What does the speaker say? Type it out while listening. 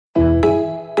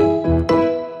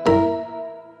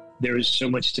there is so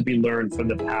much to be learned from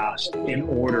the past in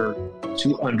order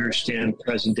to understand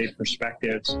present day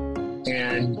perspectives.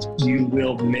 And you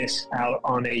will miss out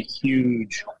on a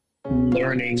huge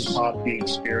learning coffee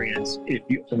experience if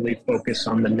you only focus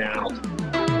on the now.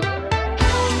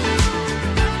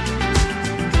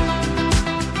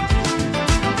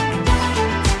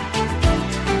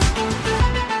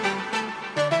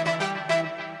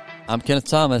 I'm Kenneth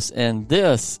Thomas, and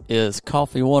this is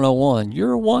Coffee 101,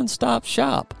 your one-stop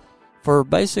shop for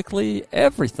basically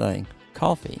everything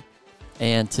coffee.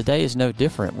 And today is no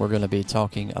different. We're going to be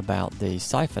talking about the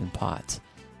Siphon pot.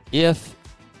 If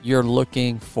you're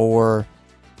looking for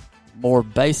more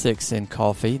basics in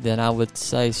coffee, then I would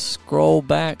say scroll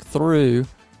back through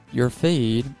your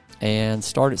feed and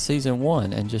start at season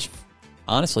 1. And just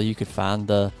honestly, you could find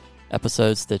the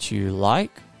episodes that you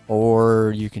like,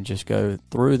 or you can just go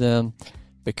through them,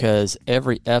 because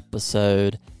every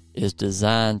episode is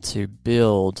designed to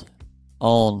build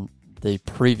on the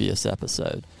previous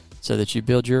episode so that you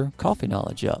build your coffee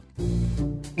knowledge up.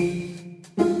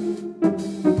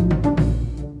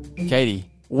 Katie,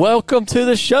 welcome to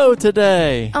the show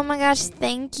today. Oh my gosh,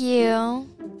 thank you.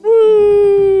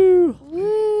 Woo!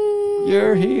 Woo!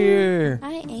 You're here.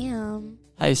 I am.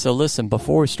 Hey, so listen,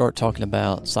 before we start talking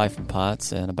about Siphon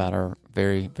pots and about our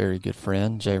very, very good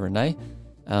friend, Jay Renee.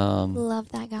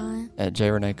 Love that guy. At Jay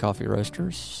Renee Coffee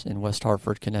Roasters in West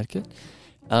Hartford, Connecticut.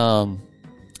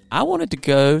 I wanted to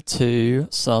go to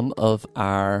some of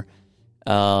our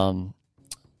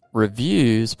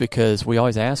reviews, because we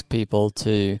always ask people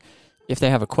to, if they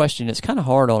have a question, it's kind of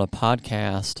hard on a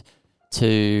podcast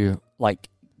to like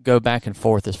go back and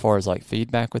forth as far as like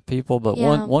feedback with people. But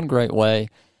one great way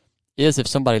is if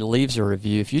somebody leaves a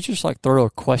review, if you just like throw a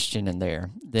question in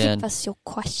there, then give us your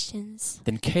questions.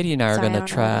 Then Katie and I are going to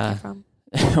try.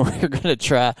 We're going to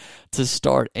try to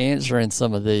start answering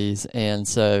some of these, and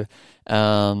so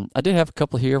I do have a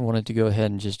couple here. I wanted to go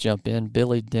ahead and just jump in.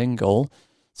 Billy Dingle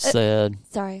said,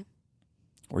 "Sorry,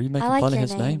 were you making fun of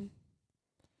his name?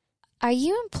 Are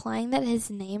you implying that his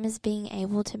name is being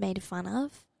able to be made fun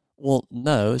of?" Well,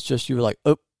 no, it's just you were like,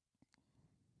 oh.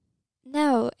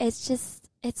 No, it's just.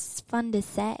 It's fun to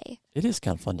say. It is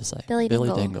kind of fun to say. Billy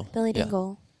Dingle. Billy Yeah.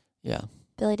 Dingle. Yeah.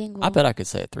 Billy Dingle. I bet I could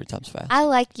say it 3 times fast. I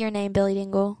like your name, Billy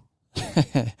Dingle.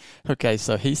 Okay,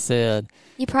 so he said...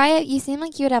 You seem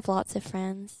like you would have lots of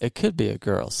friends. It could be a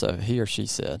girl, so he or she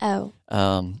said. Oh.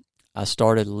 I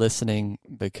started listening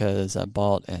because I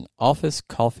bought an office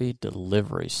coffee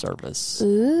delivery service.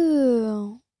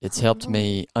 Ooh. It's helped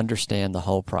me understand the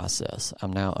whole process.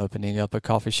 I'm now opening up a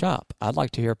coffee shop. I'd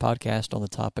like to hear a podcast on the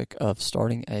topic of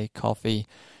starting a coffee,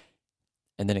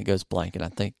 and then it goes blank, and I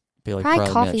think Billy probably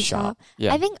coffee meant shop.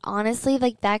 Yeah. I think honestly,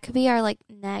 like that could be our like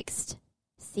next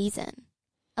season,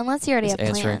 unless you already have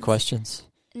plans. Answering questions.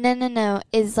 No.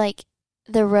 Is like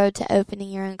the road to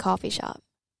opening your own coffee shop.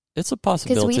 It's a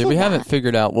possibility. We haven't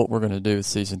figured out what we're going to do with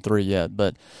season 3 yet,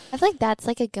 but I feel like that's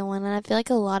like a good one, and I feel like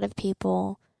a lot of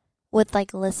people would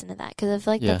like listen to that, because I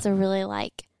feel like that's a really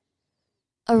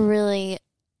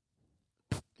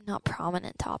not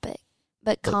prominent topic,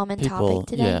 but common topic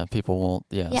today. Yeah, people won't.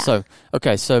 Yeah. So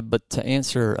but to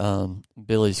answer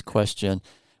Billy's question,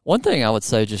 one thing I would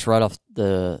say just right off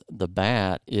the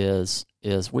bat is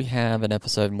we have an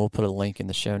episode, and we'll put a link in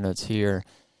the show notes here,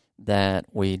 that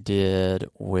we did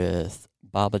with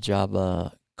Baba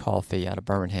Jaba Coffee out of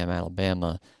Birmingham,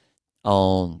 Alabama,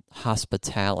 on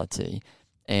hospitality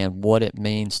and what it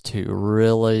means to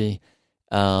really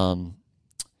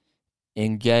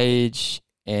engage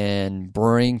and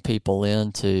bring people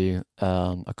into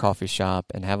a coffee shop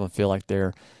and have them feel like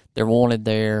they're wanted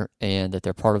there and that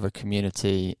they're part of a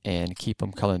community, and keep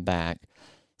them coming back.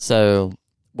 So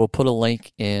we'll put a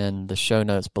link in the show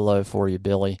notes below for you,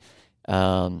 Billy.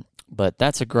 But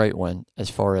that's a great one as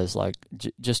far as like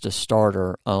just a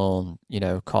starter on,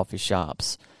 coffee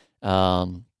shops.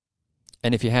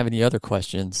 And if you have any other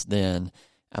questions, then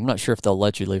I'm not sure if they'll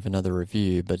let you leave another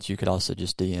review, but you could also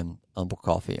just DM Humble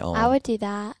Coffee on. I would do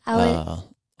that. I don't know.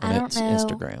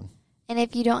 Instagram. And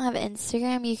if you don't have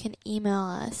Instagram, you can email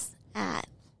us at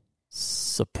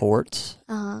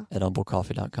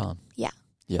support@humblecoffee.com. Yeah.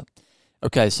 Yep.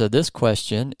 Okay, so this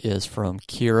question is from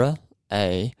Kira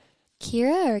A.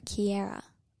 Kira or Kiera?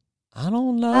 I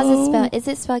don't know. How's it spelled? Is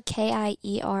it spelled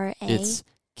Kiera? It's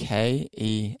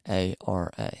Keara.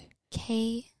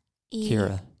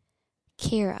 Kira.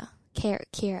 Kira.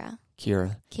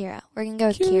 We're going to go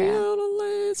with Kira.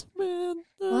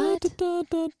 What?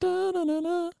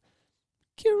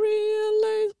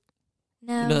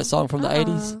 No. You know that song from the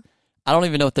 80s? I don't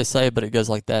even know what they say, but it goes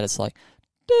like that. It's like...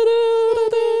 Yeah, I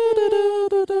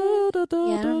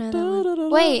don't know that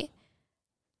one. Wait.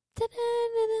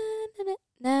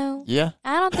 No. Yeah.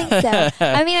 I don't think so.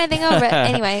 I mean, I think over.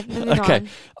 Anyway, moving on.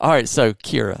 All right. So,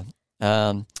 Kira,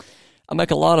 I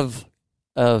make a lot of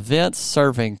events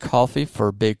serving coffee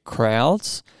for big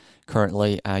crowds.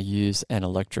 Currently, I use an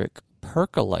electric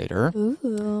percolator.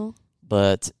 Ooh.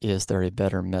 But is there a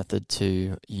better method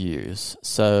to use?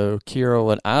 So, Kira,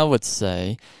 what I would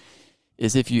say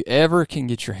is if you ever can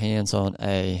get your hands on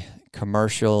a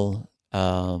commercial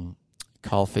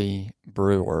coffee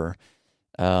brewer,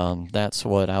 that's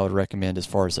what I would recommend as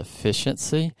far as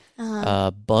efficiency.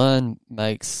 Bun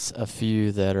makes a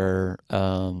few that are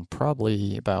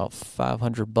probably about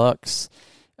 $500.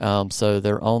 So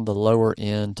they're on the lower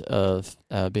end of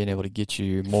being able to get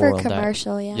you more for on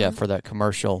commercial, that. yeah. Yeah, for that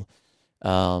commercial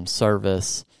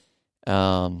service.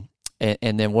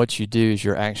 And then what you do is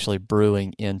you're actually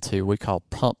brewing into we call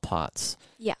pump pots,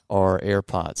 or air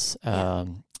pots.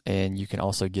 And you can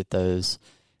also get those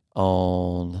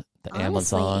on the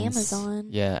Amazon.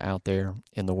 Yeah, out there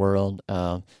in the world.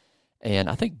 And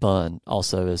I think Bun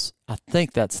also is, I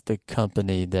think that's the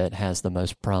company that has the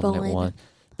most prominent one.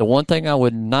 The one thing I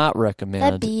would not recommend.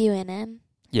 That B-U-N-N.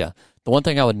 Yeah. The one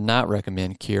thing I would not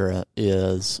recommend, Kira,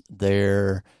 is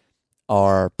there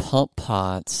are pump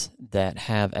pots that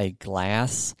have a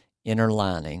glass inner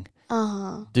lining.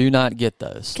 Do not get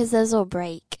those. Because those will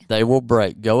break. They will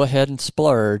break. Go ahead and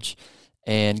splurge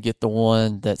and get the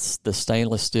one that's the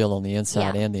stainless steel on the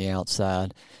inside and the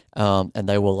outside, and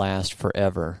they will last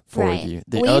forever for you.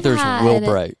 The others will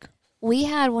break. We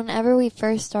had, whenever we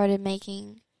first started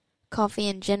making coffee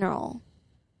in general,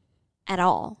 at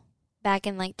all, back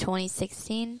in like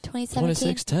 2016, 2017.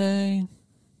 2016.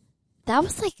 That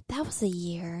was a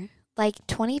year. Like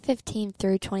 2015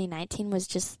 through 2019 was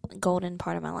just a golden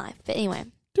part of my life. But anyway,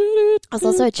 I was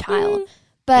also a child.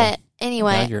 But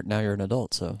anyway, now you're an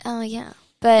adult, so. Oh yeah.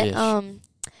 But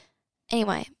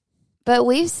anyway, but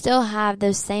we still have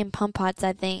those same pump pots,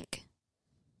 I think,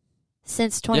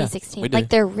 since 2016. Like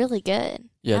they're really good.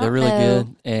 Yeah, they're really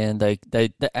good. And they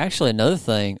actually, another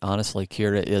thing, honestly,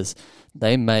 Kira, is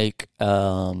they make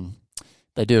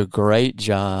they do a great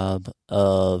job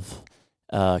of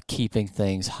keeping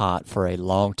things hot for a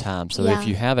long time. So if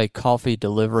you have a coffee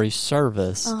delivery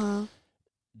service,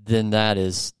 then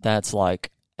that's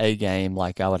like a game.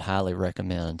 Like I would highly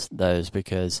recommend those,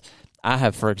 because I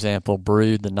have, for example,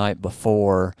 brewed the night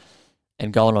before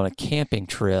and gone on a camping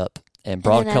trip and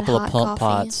brought a couple of pump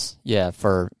pots. Yeah,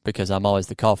 because I'm always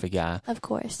the coffee guy. Of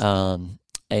course. And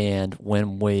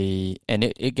when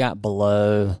it got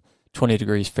below 20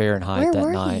 degrees Fahrenheit that night.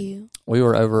 Where were you? We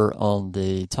were over on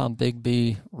the Tom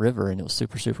Bigby River, and it was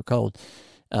super, super cold.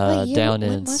 Down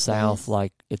in South,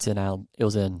 like it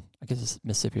was in, I guess it's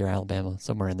Mississippi or Alabama,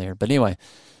 somewhere in there. But anyway,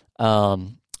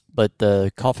 but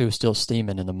the coffee was still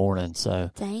steaming in the morning,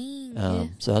 so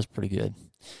dang. So that's pretty good.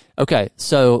 Okay,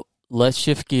 so let's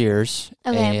shift gears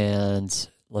and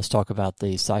let's talk about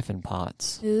the siphon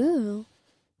pots. Ooh.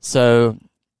 So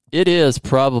it is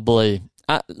probably,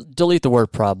 delete the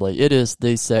word probably, it is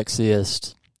the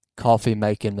sexiest coffee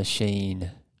making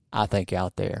machine I think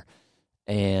out there.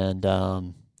 And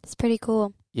it's pretty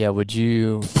cool. Yeah, would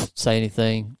you say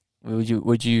anything? Would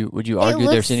you argue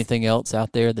there's anything else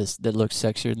out there that looks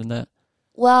sexier than that?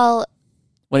 Well,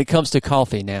 when it comes to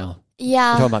coffee now.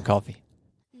 Yeah. We're talking about coffee.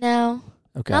 No.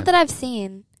 Okay. Not that I've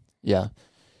seen. Yeah.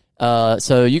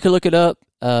 So you can look it up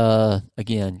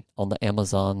again on the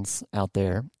Amazons out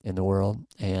there in the world,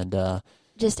 and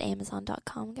just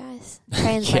Amazon.com, guys.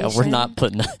 Translation. Yeah, we're not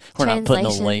putting a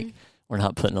link. We're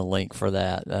not putting a link for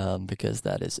that because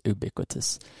that is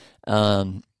ubiquitous.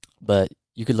 But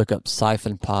you could look up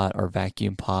siphon pot or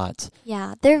vacuum pot.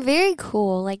 Yeah, they're very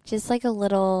cool. Like just like a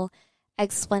little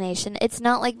explanation. It's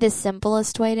not like the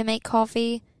simplest way to make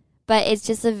coffee, but it's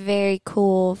just a very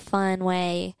cool, fun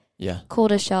way. Yeah. Cool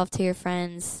to show off to your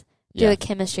friends. Do a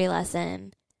chemistry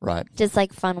lesson. Right. Just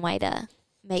like fun way to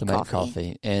make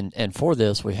coffee. And for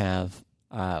this we have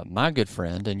my good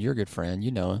friend and your good friend,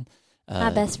 you know him. My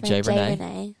best friend, Jay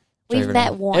Renee. We've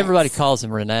met once. Everybody calls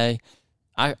him Renee.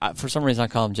 I for some reason I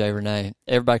call him Jay Renee.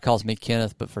 Everybody calls me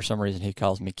Kenneth, but for some reason he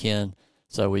calls me Ken.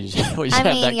 So we just have that kind of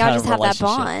relationship. Y'all just have that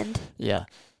bond. Yeah.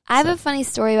 I have a funny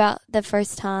story about the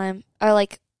first time, or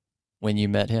like when you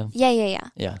met him. Yeah.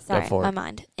 Sorry, go for it. My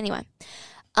mind. Anyway,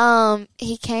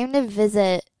 he came to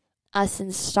visit us in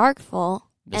Starkville,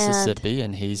 Mississippi,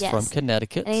 and he's from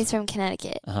Connecticut.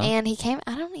 And he came.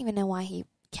 I don't even know why he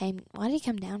came. Why did he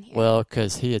come down here? Well,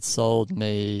 because he had sold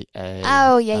me a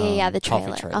the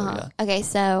trailer. Okay,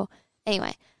 so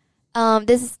anyway,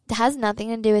 this has nothing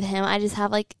to do with him. I just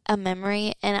have like a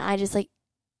memory, and I just like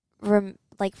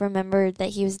like remembered that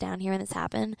he was down here when this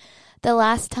happened. The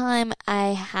last time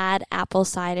I had apple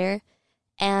cider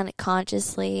and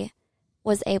consciously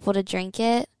was able to drink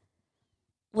it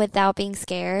without being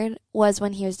scared was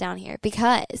when he was down here.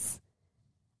 Because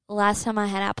last time I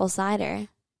had apple cider,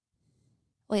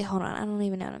 wait, hold on, I don't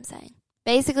even know what I'm saying.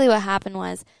 Basically what happened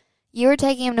was you were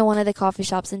taking him to one of the coffee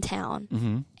shops in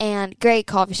town, and great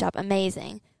coffee shop,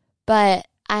 amazing. But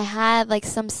I had like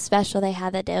some special they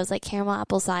had that day. It was like caramel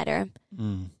apple cider,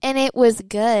 and it was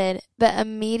good. But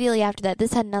immediately after that,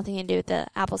 this had nothing to do with the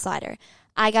apple cider.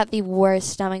 I got the worst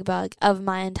stomach bug of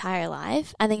my entire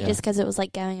life. I think just because it was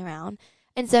like going around.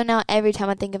 And so now every time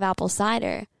I think of apple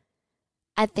cider,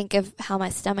 I think of how my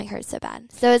stomach hurts so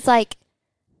bad. So it's like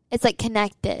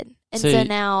connected. And so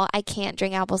now I can't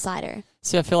drink apple cider.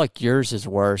 See, I feel like yours is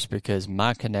worse because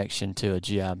my connection to a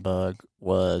GI bug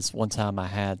was one time I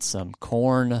had some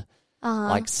corn,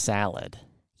 like salad.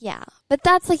 Yeah, but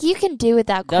that's like you can do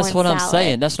without corn salad. That's what I'm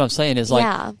saying. That's what I'm saying is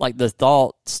like the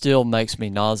thought still makes me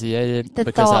nauseated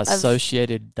because I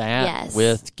associated that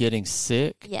with getting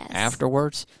sick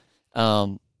afterwards.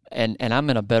 And I'm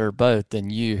in a better boat than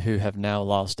you who have now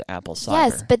lost to apple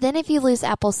cider. Yes, but then if you lose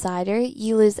apple cider,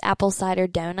 you lose apple cider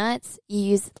donuts,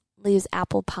 you lose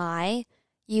apple pie,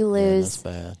 you lose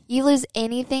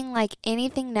anything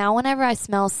now. Whenever I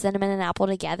smell cinnamon and apple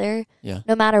together,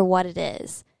 no matter what it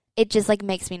is, it just like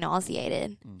makes me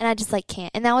nauseated. And I just like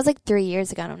can't. And that was like 3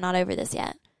 years ago and I'm not over this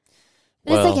yet.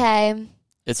 But it's okay.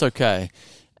 It's okay.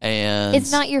 And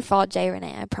it's not your fault, Jay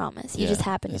Renee, I promise. You just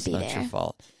happen to be there. It's not your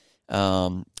fault.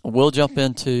 We'll jump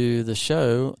into the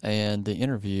show and the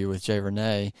interview with Jay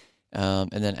Renee.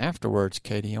 And then afterwards,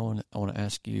 Katie, I want to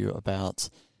ask you about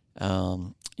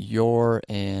your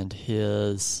and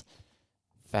his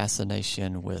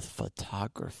fascination with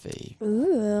photography.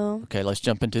 Ooh. Okay, let's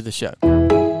jump into the show.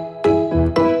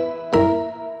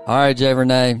 All right, Jay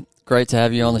Renee, great to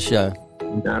have you on the show.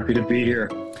 I'm happy to be here.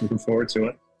 Looking forward to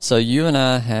it. So you and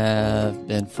I have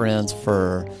been friends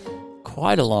for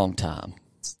quite a long time.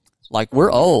 Like,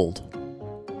 we're old.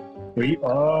 We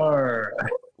are.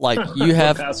 Like, you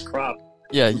have past crop.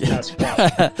 Yeah,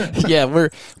 yeah,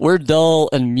 we're dull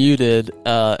and muted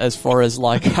as far as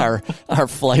like our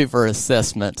flavor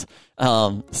assessment.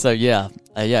 So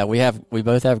we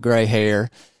both have gray hair.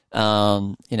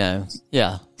 So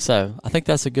I think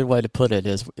that's a good way to put it.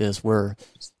 Is we're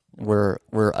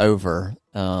over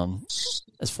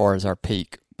as far as our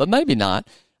peak, but maybe not.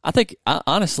 I think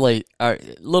honestly, a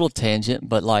little tangent,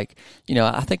 but like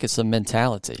I think it's a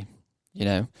mentality.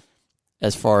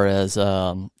 As far as,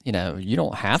 you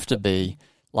don't have to be,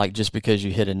 like, just because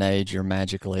you hit an age, you're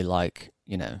magically, like,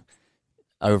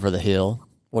 over the hill.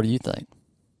 What do you think?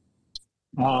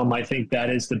 I think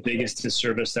that is the biggest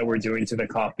disservice that we're doing to the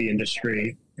coffee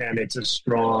industry. And it's a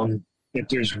strong, if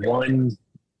there's one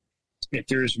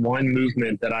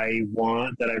movement that I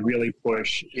really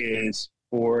push is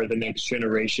for the next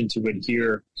generation to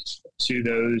adhere to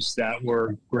those that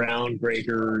were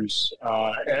groundbreakers,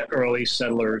 early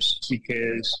settlers,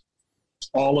 because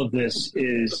all of this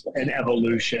is an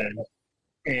evolution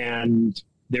and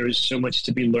there is so much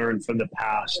to be learned from the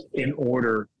past in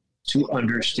order to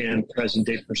understand present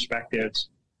day perspectives.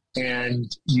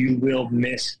 And you will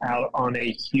miss out on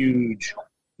a huge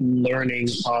learning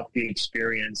of the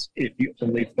experience if you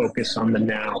only focus on the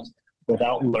now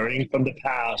without learning from the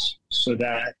past so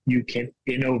that you can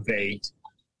innovate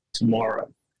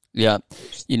tomorrow. Yeah.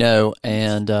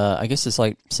 And I guess it's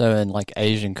like, so in like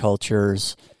Asian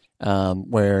cultures,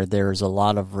 where there's a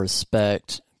lot of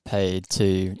respect paid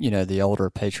to, the older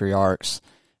patriarchs,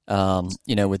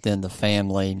 within the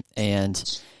family.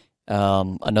 And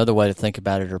another way to think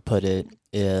about it or put it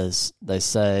is they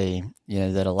say,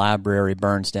 that a library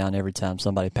burns down every time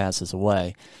somebody passes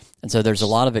away. And so there's a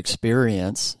lot of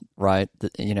experience, right,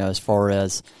 that, as far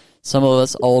as some of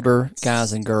us older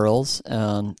guys and girls,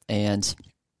 and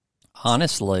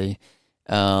honestly,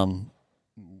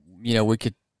 we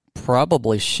could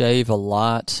probably shave a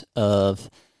lot of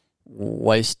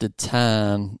wasted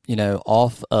time,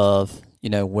 off of,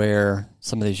 where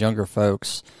some of these younger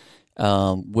folks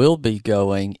will be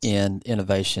going in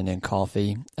innovation in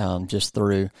coffee, just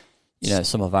through,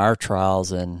 some of our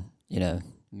trials and,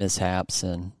 mishaps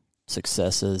and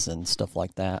successes and stuff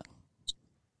like that.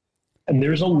 And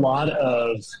there's a lot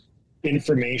of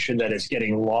information that is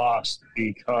getting lost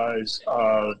because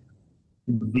of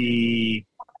the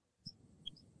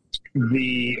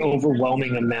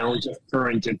overwhelming amount of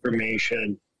current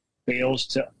information fails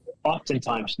to,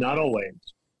 oftentimes, not always,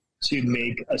 to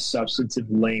make a substantive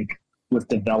link with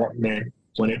development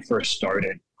when it first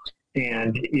started.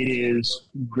 And it is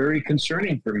very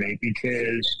concerning for me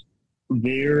because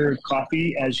their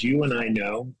coffee, as you and I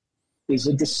know, is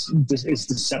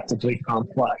deceptively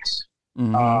complex.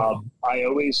 Mm-hmm. I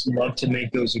always love to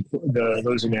make those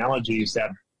analogies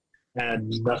that had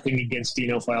nothing against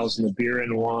stenophiles in the beer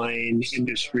and wine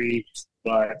industry,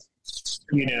 but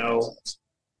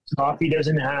beer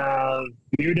doesn't have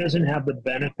the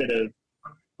benefit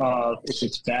of if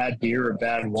it's bad beer or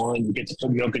bad wine, you get to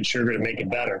put milk and sugar to make it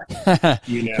better.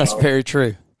 That's very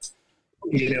true.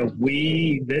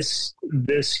 This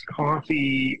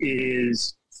coffee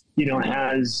is,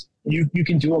 has, you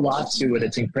can do a lot to it.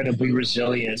 It's incredibly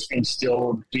resilient and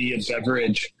still be a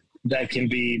beverage that can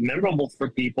be memorable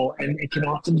for people. And it can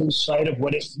often lose sight of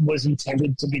what it was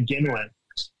intended to begin with.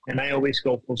 And I always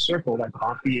go full circle that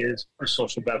coffee is a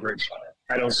social beverage.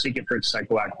 I don't seek it for its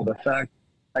psychoactive effect.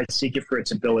 I seek it for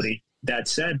its ability. That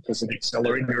said, does it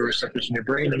accelerate neuroreceptors in your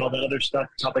brain and all that other stuff?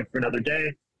 Topic for another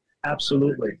day.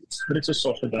 Absolutely. But it's a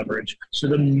social beverage. So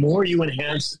the more you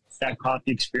enhance that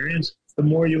coffee experience, the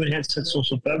more you enhance that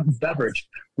social beverage,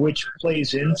 which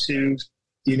plays into,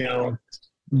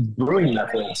 brewing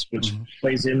methods, which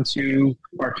plays into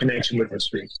our connection with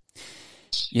history.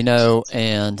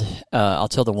 And I'll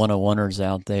tell the 101ers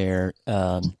out there,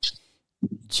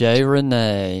 Jay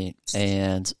Renee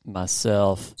and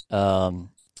myself, when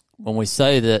we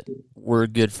say that we're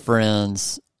good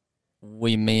friends,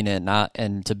 we mean it.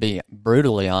 And to be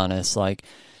brutally honest, like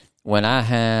when I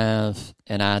have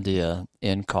an idea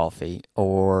in coffee,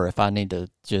 or if I need to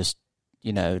just,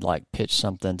 pitch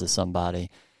something to somebody,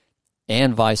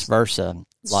 and vice versa,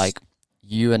 like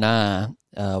you and I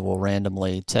will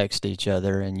randomly text each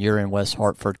other, and you're in West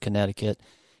Hartford, Connecticut,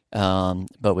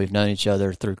 but we've known each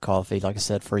other through coffee, like I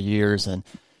said, for years, so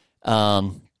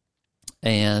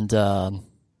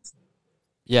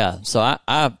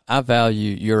I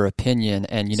value your opinion,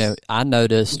 and I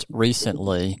noticed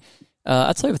recently,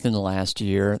 I'd say within the last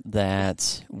year,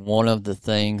 that one of the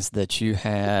things that you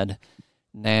had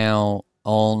now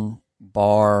on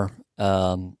bar,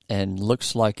 and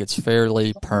looks like it's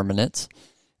fairly permanent,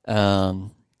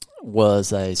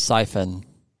 was a siphon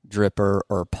dripper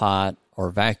or pot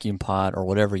or vacuum pot or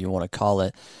whatever you want to call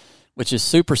it, which is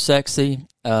super sexy.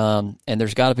 And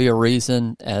there's got to be a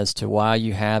reason as to why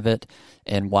you have it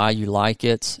and why you like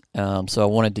it. So I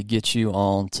wanted to get you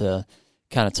on to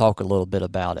kind of talk a little bit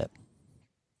about it.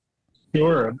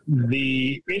 Sure.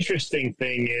 The interesting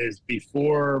thing is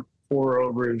before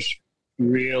pour-overs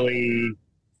really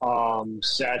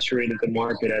saturated the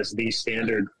market as the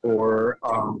standard for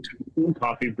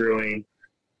coffee brewing,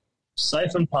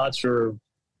 siphon pots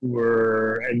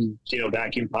were and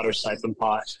vacuum pot or siphon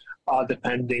pot,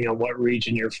 depending on what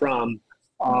region you're from,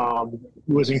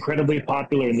 was incredibly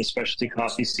popular in the specialty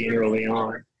coffee scene early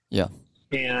on. Yeah,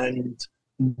 and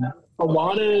a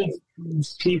lot of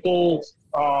people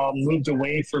moved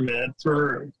away from it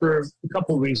for a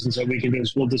couple of reasons that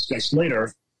we'll discuss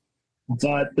later.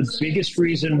 But the biggest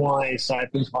reason why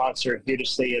siphon pots are here to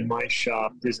stay in my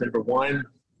shop is, number one,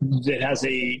 it has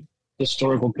a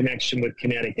historical connection with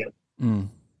Connecticut. And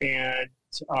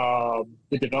the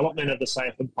development of the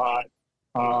siphon pot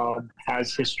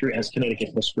has Connecticut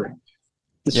history.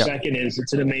 The second is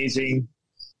it's an amazing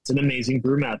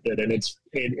brew method, and it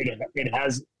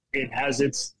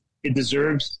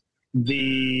deserves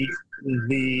the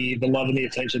love and the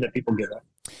attention that people give it.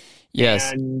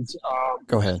 Yes. And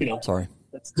go ahead. Sorry.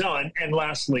 No, and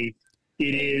lastly,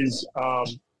 it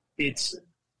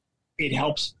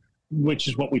helps, which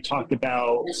is what we talked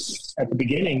about at the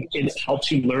beginning. It helps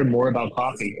you learn more about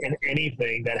coffee, and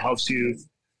anything that helps you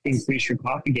increase your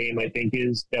coffee game, I think,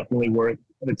 is definitely worth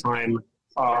the time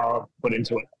put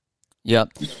into it. Yep.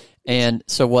 And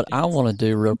so what I want to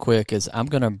do real quick is I'm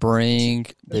going to bring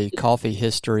the coffee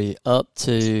history up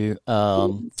to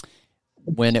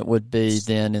when it would be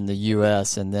then in the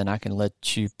U.S., and then I can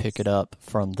let you pick it up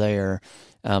from there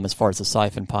as far as the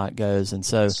siphon pot goes. And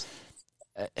so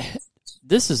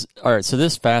this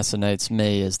fascinates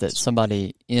me, is that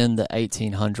somebody in the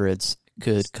 1800s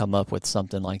could come up with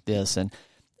something like this. And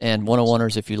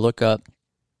 101ers, if you look up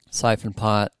siphon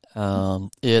pot,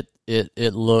 it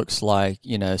looks like,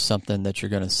 something that you're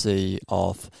going to see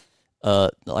off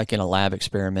like in a lab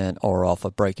experiment or off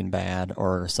of Breaking Bad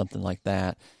or something like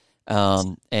that.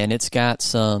 And it's got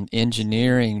some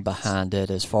engineering behind it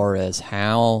as far as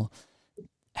how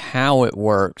it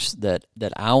works that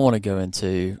I want to go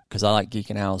into, because I like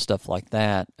geeking out on stuff like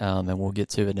that, and we'll get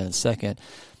to it in a second.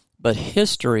 But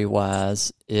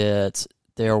history-wise,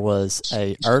 there was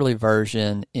a early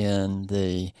version in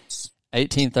the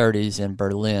 1830s in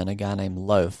Berlin, a guy named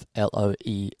Loeff,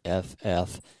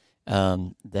 Loeff,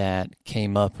 that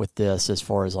came up with this as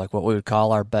far as like what we would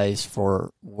call our base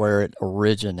for where it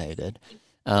originated.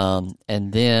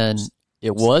 And then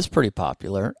it was pretty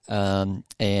popular,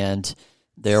 and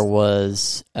there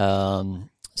was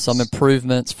some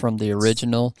improvements from the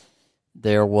original.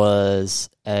 There was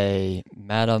a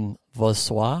Madame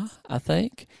Vossois, I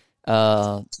think,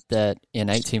 that in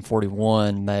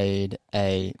 1841 made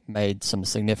some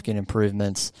significant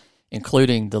improvements,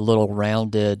 including the little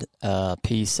rounded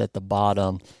piece at the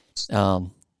bottom.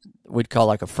 We'd call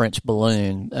like a French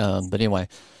balloon, but anyway,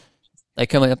 they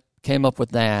came up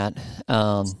with that,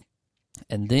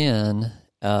 and then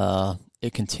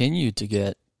it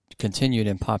continued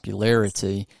in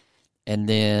popularity, and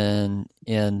then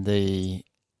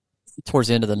towards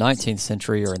the end of the 19th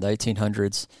century or in the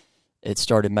 1800s, it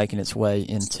started making its way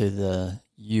into the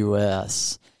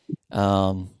U.S.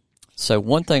 So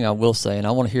one thing I will say, and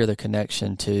I want to hear the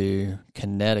connection to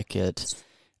Connecticut,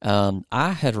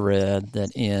 I had read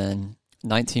that in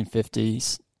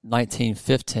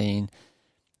 1915,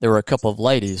 there were a couple of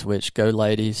ladies, which go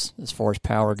ladies as far as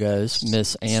power goes,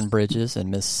 Miss Ann Bridges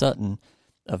and Miss Sutton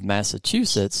of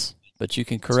Massachusetts, but you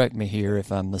can correct me here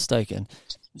if I'm mistaken.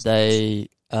 They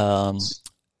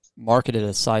marketed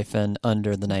a siphon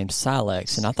under the name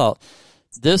Silex, and I thought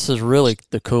this is really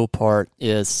the cool part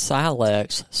is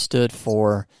Silex stood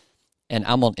for, and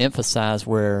I'm going to emphasize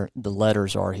where the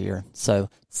letters are here, so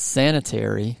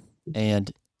sanitary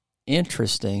and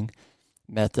interesting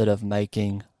method of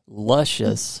making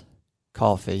luscious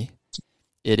coffee.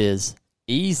 It is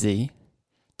easy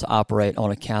to operate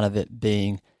on account of it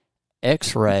being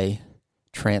X-ray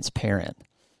transparent.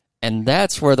 And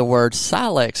that's where the word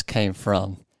Silex came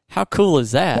from. How cool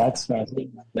is that? That's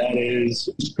fascinating. That is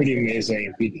pretty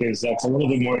amazing because that's a little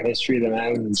bit more history than I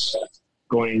was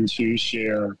going to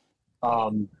share.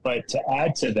 But to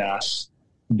add to that,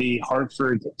 the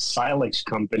Hartford Silex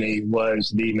Company was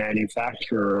the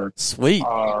manufacturer Sweet.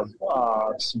 of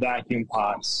vacuum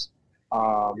pots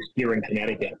here in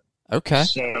Connecticut. Okay.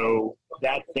 So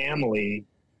that family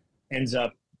ends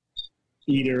up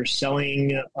either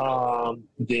selling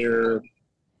their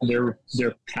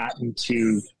patent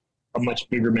to a much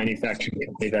bigger manufacturing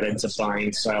company that ends up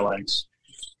buying Silex.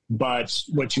 But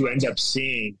what you end up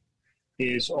seeing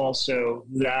is also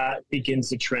that begins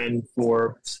the trend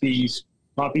for these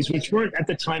coffees, which weren't at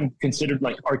the time considered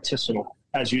like artisanal.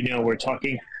 As you know, we're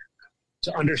talking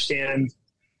to understand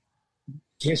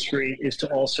history is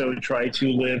to also try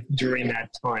to live during that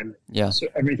time. Yeah. So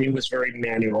everything was very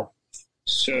manual.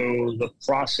 So the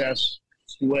process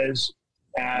was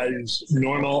as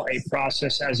normal a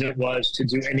process as it was to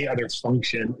do any other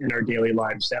function in our daily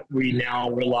lives that we now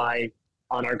rely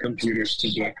on our computers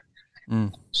to do.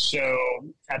 So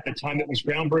at the time it was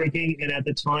groundbreaking, and at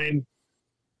the time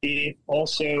it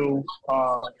also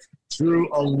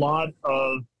drew a lot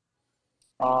of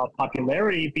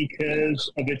popularity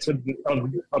because of its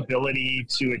ability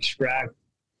to extract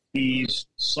these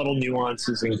subtle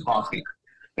nuances in coffee.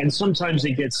 And sometimes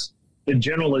it gets, the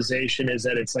generalization is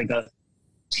that it's like a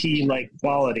tea-like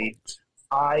quality.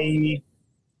 I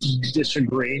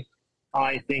disagree.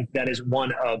 I think that is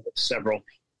one of several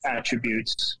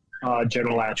attributes,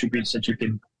 general attributes that you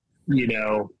can,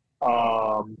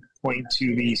 point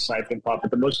to the siphon pot.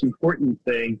 But the most important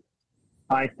thing,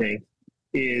 I think,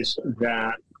 is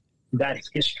that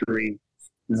history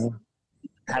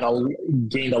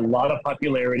gained a lot of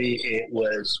popularity. It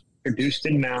was produced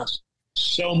in mass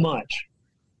so much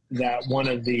that one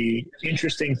of the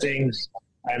interesting things,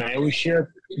 and I always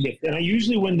share with, and I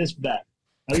usually win this bet.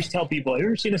 I always tell people, have you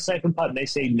ever seen a siphon pot? And they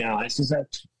say no. I says,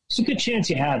 it's a good chance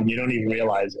you have, and you don't even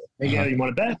realize it. They go, you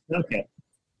want to bet? Okay.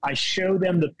 I show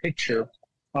them the picture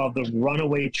of the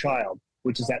runaway child,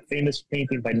 which is that famous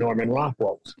painting by Norman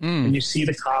Rockwell. And you see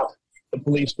the cop, the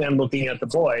policeman looking at the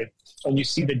boy, and you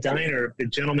see the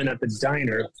gentleman at the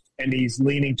diner, and he's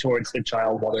leaning towards the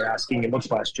child while they're asking him a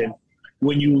question.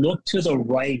 When you look to the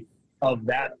right of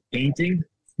that painting,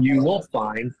 you will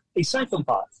find a siphon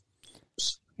pot.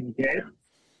 Okay?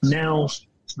 Now,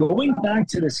 going back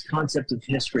to this concept of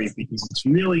history, because it's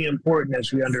really important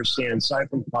as we understand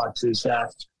siphon pots, is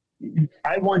that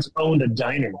I once owned a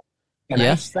diner, and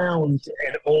I found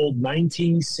an old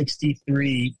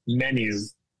 1963 menu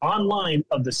online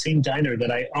of the same diner that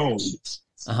I owned,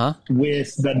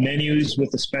 with the menus,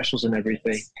 with the specials and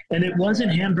everything. And it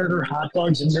wasn't hamburger, hot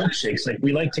dogs, and milkshakes like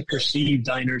we like to perceive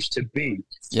diners to be.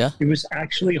 Yeah. It was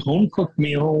actually home-cooked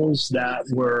meals that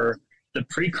were the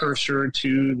precursor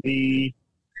to the,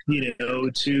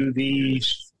 to the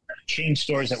chain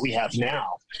stores that we have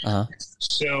now.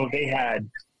 So they had,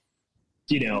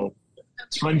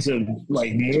 tons of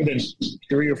like more than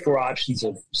 3 or 4 options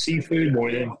of seafood,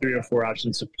 more than 3 or 4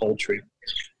 options of poultry.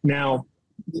 Now,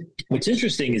 what's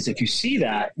interesting is if you see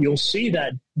that, you'll see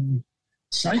that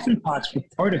siphon pots were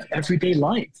part of everyday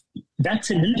life. That's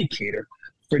an indicator.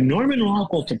 For Norman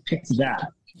Rockwell to pick that,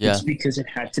 it's because it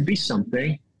had to be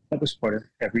something that was part of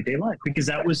everyday life, because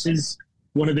that was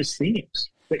one of his themes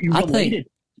that you related.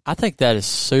 I think that is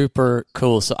super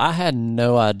cool. So I had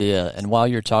no idea, and while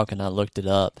you're talking, I looked it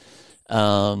up.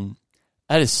 That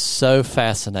is so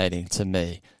fascinating to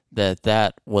me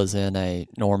that was in a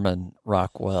Norman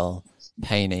Rockwell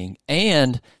painting,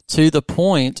 and to the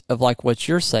point of like what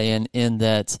you're saying, in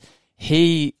that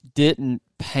he didn't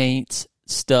paint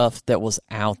stuff that was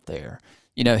out there.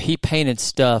 You know, he painted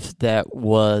stuff that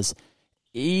was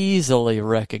easily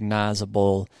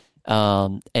recognizable,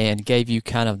 and gave you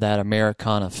kind of that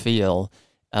Americana feel,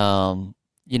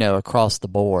 you know, across the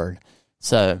board.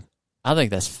 So I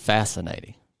think that's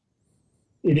fascinating.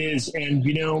 It is. And,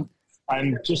 you know,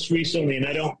 I'm just recently,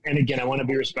 and again, I want to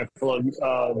be respectful of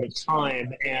the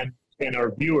time and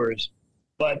our viewers,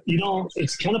 but, you know,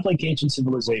 it's kind of like ancient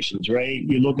civilizations, right?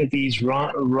 You look at these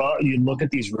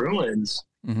ruins,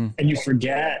 and you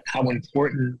forget how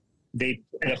important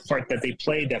and a part that they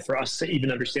played, that for us to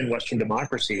even understand Western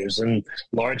democracy is in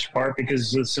large part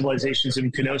because the civilizations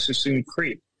in Kenosis and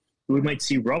Crete. We might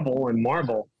see rubble and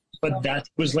marble, but that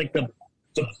was like the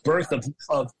birth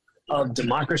of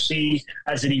democracy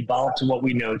as it evolved to what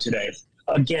we know today.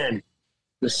 Again,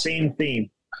 the same theme,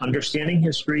 understanding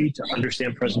history to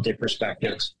understand present-day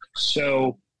perspectives.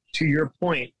 So to your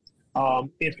point,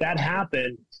 if that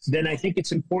happened, then I think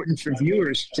it's important for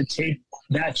viewers to take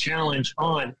that challenge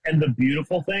on. And the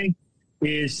beautiful thing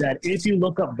is that if you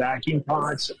look up vacuum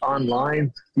pots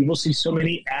online, you will see so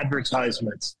many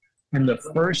advertisements. And the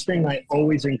first thing I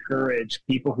always encourage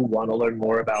people who want to learn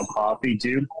more about coffee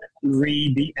to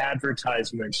read the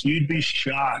advertisements. You'd be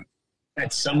shocked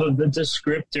at some of the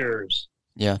descriptors.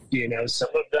 Yeah. You know, some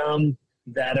of them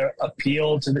that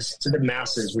appeal to the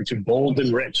masses, which are bold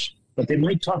and rich. But they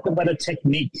might talk about a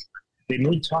technique. They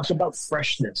might talk about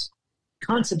freshness.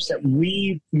 Concepts that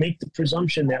we make the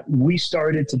presumption that we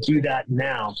started to do that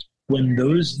now, when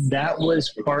that was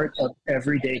part of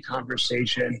everyday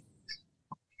conversation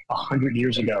 100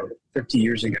 years ago, 50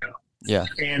 years ago. Yeah.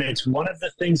 And it's one of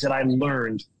the things that I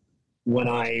learned when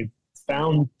I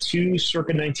found 2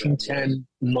 circa 1910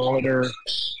 Molitor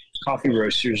coffee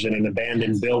roasters in an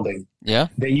abandoned building. Yeah.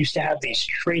 They used to have these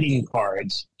trading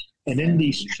cards. And in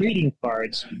these trading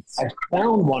cards, I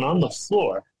found one on the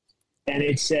floor, and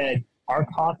it said, "Our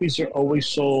coffees are always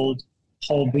sold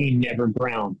whole bean, never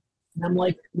ground." And I'm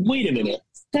like, wait a minute,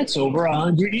 that's over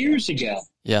 100 years ago.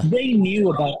 Yeah. They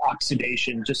knew about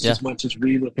oxidation just as much as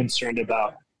we were concerned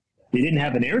about. They didn't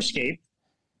have an airscape,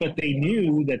 but they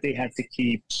knew that they had to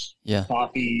keep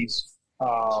coffees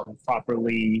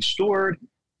properly stored.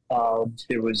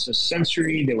 There was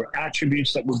there were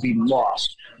attributes that would be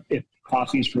lost if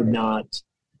coffees were not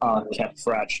kept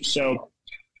fresh. So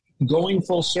going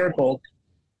full circle,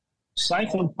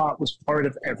 Siphon pot was part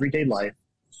of everyday life.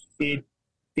 It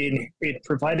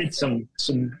provided some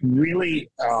really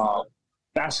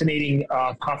fascinating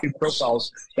coffee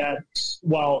profiles that,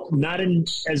 while not in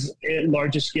as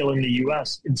large a scale in the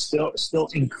U.S., it's still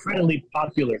incredibly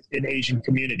popular in Asian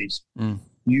communities.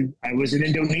 I was in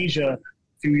Indonesia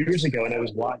a few years ago, and I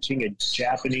was watching a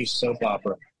Japanese soap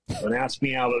opera. Don't ask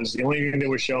me how. It was the only thing they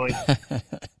were showing.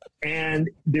 And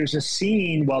there's a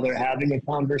scene while they're having a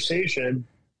conversation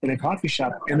in a coffee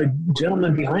shop, and the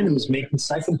gentleman behind them is making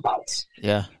siphon pots.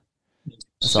 Yeah.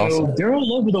 That's so awesome. They're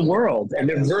all over the world, and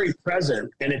they're very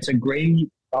present. And it's a great,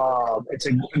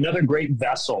 another great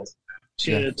vessel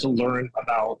to learn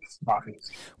about coffee.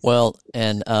 Well,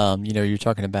 and you know, you're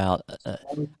talking about.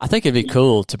 I think it'd be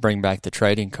cool to bring back the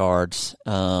trading cards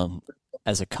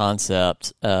as a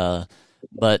concept.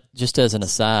 But just as an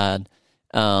aside,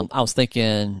 I was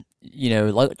thinking, you know,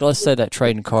 let's say that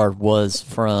trading card was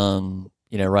from,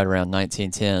 you know, right around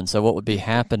 1910. So what would be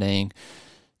happening,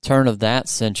 turn of that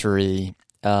century,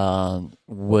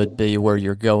 would be where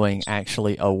you're going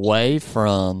actually away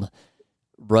from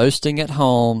roasting at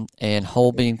home and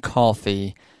whole bean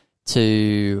coffee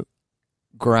to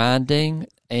grinding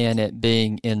and it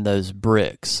being in those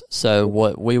bricks. So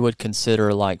what we would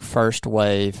consider like first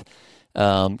wave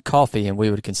coffee, and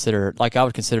we would consider, like I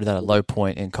would consider that a low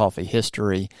point in coffee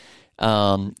history.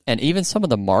 And even some of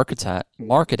the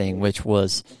marketing, which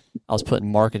was, I was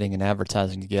putting marketing and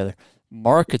advertising together,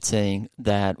 marketing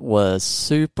that was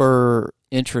super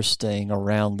interesting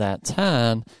around that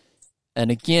time.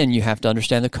 And again, you have to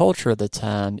understand the culture of the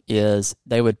time is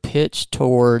they would pitch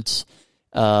towards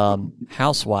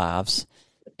housewives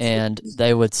and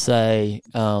they would say,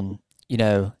 you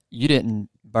know, you didn't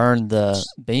burn the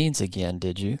beans again,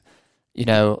 did you? You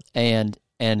know, and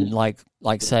like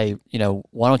say, you know,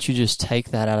 why don't you just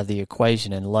take that out of the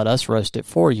equation and let us roast it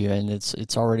for you? And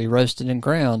it's already roasted and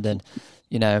ground, and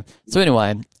you know. So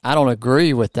anyway, I don't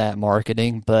agree with that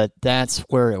marketing, but that's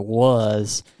where it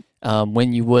was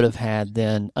when you would have had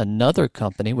then another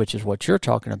company, which is what you're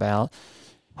talking about,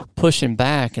 pushing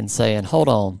back and saying, hold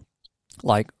on,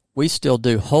 like we still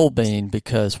do whole bean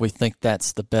because we think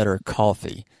that's the better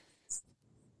coffee.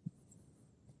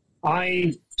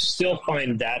 I still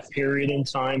find that period in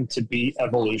time to be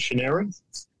evolutionary.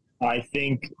 I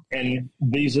think, and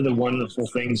these are the wonderful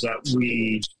things that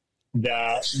we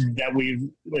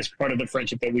as part of the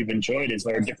friendship that we've enjoyed, is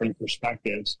our different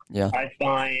perspectives. Yeah. I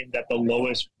find that the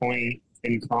lowest point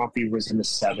in coffee was in the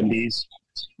 70s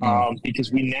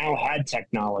because we now had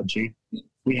technology,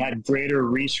 we had greater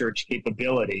research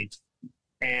capability,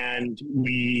 and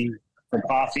for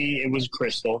coffee it was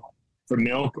crystal. For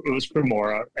milk, it was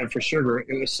Cremora, and for sugar,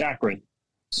 it was saccharin.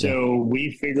 So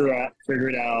we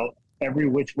figured out every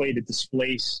which way to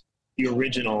displace the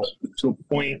original to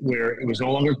a point where it was no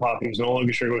longer coffee, it was no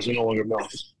longer sugar, it was no longer milk.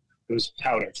 It was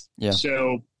powder. Yeah.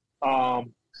 So, but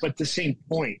at the same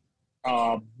point,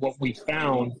 what we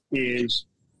found is,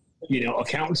 you know,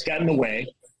 accountants got in the way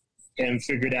and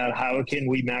figured out how can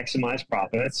we maximize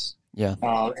profits,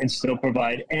 and still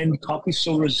provide. And coffee's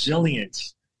so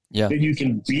resilient. Yeah. That you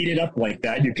can beat it up like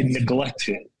that, you can neglect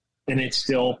it, and it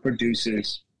still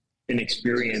produces an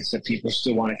experience that people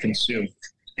still want to consume.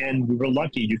 And we were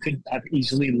lucky. You could have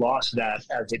easily lost that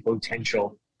as a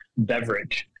potential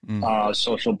beverage,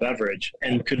 social beverage,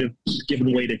 and could have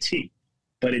given way to tea.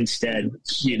 But instead,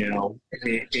 you know,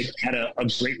 it had a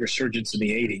great resurgence in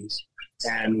the 80s.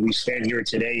 And we stand here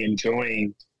today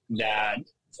enjoying that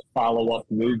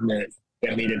follow-up movement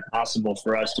that made it possible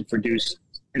for us to produce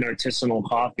an artisanal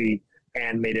coffee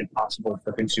and made it possible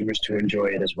for consumers to enjoy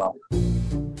it as well.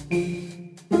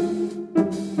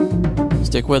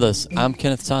 Stick with us. I'm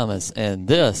Kenneth Thomas, and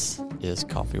this is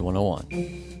Coffee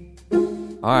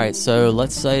 101. All right, so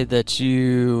let's say that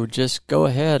you just go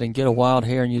ahead and get a wild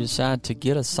hair and you decide to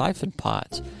get a siphon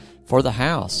pot for the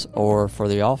house or for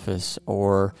the office,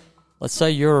 or let's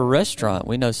say you're a restaurant.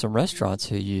 We know some restaurants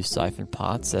who use siphon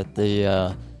pots at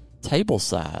the table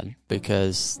side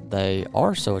because they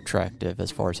are so attractive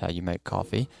as far as how you make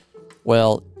coffee.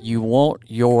 Well, you want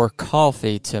your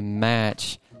coffee to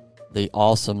match the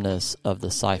awesomeness of the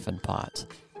siphon pot.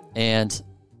 And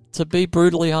to be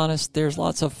brutally honest, there's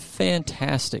lots of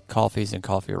fantastic coffees and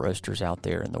coffee roasters out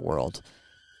there in the world.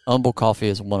 Humble Coffee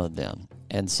is one of them.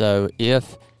 And so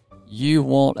if you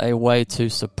want a way to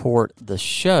support the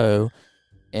show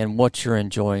and what you're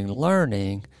enjoying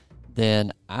learning,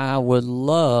 then I would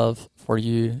love for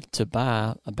you to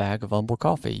buy a bag of Humble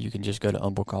Coffee. You can just go to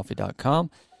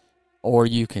humblecoffee.com, or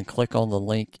you can click on the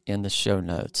link in the show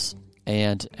notes.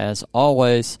 And as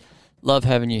always, love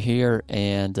having you here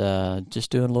and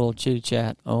just doing a little chitty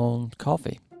chat on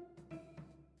coffee.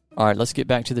 All right, let's get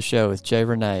back to the show with Jay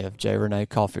Renee of Jay Renee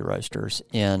Coffee Roasters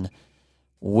in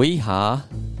Weehawken,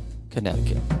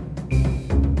 Connecticut.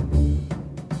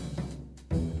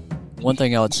 One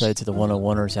thing I would say to the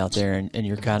 101ers out there, and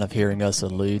you're kind of hearing us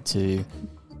allude to,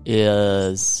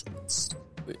 is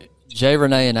Jay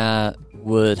Renee and I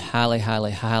would highly, highly,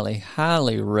 highly,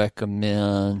 highly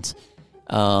recommend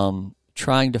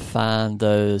trying to find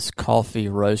those coffee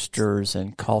roasters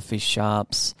and coffee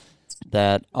shops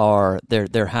that are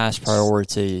their highest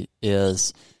priority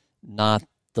is not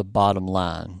the bottom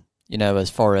line. You know,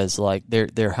 as far as like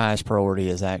their highest priority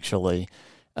is actually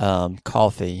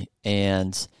coffee,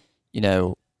 and you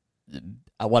know,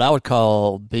 what I would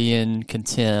call being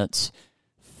content,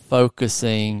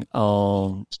 focusing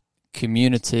on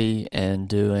community and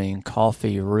doing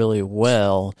coffee really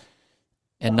well,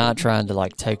 and not trying to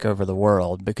like take over the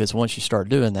world. Because once you start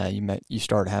doing that, you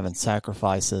start having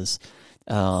sacrifices,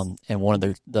 and one of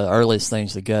the earliest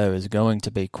things to go is going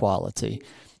to be quality.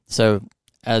 So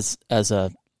as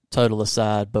a total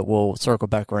aside, but we'll circle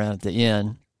back around at the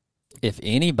end, if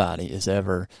anybody is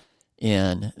ever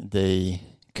in the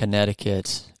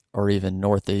Connecticut or even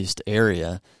Northeast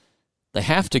area, they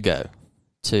have to go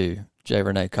to Jay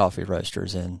Renee Coffee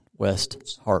Roasters in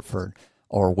West Hartford,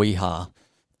 or Weehawken,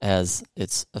 as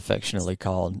it's affectionately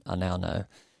called, I now know.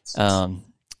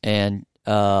 And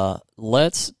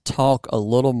let's talk a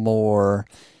little more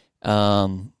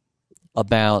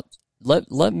about.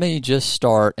 Let me just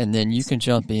start, and then you can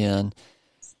jump in.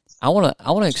 I want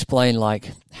to explain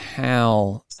like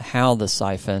how the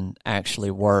siphon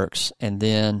actually works, and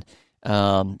then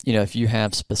If you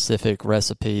have specific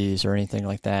recipes or anything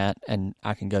like that, and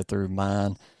I can go through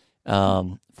mine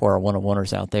for our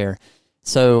one-on-oneers out there.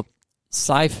 So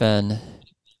Siphon,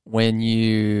 when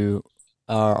you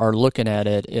are looking at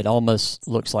it, it almost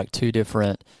looks like two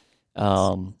different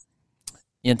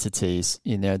entities.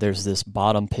 There's this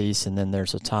bottom piece and then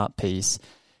there's a top piece.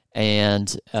 And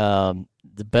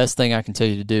the best thing I can tell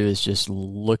you to do is just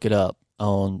look it up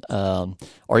on,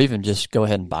 or even just go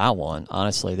ahead and buy one.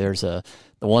 Honestly, the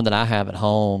one that I have at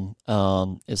home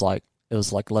it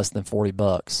was like less than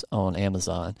 $40 on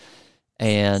Amazon.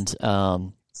 And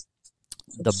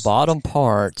the bottom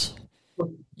part,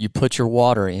 you put your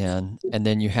water in, and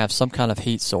then you have some kind of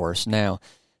heat source. Now,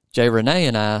 Jay Renee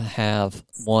and I have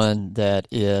one that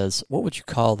is, what would you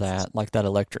call that? Like that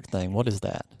electric thing. What is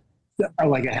that?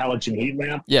 Like a halogen heat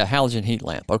lamp? Yeah, halogen heat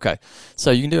lamp. Okay. So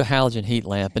you can do a halogen heat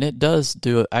lamp, and it does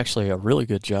do actually a really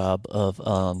good job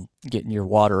of getting your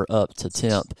water up to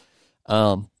temp.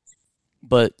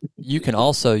 But you can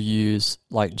also use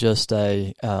like just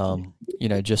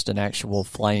just an actual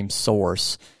flame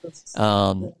source.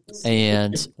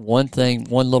 And one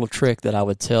little trick that I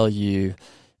would tell you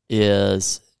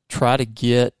is try to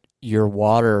get your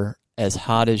water as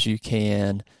hot as you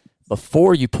can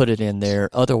before you put it in there.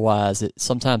 Otherwise,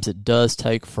 sometimes it does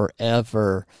take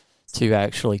forever to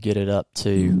actually get it up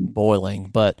to boiling.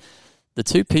 But the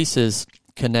two pieces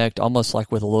connect almost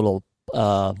like with a little,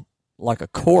 like a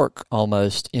cork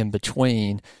almost in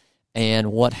between.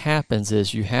 And what happens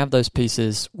is you have those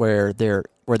pieces where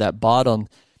that bottom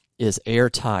is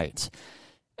airtight.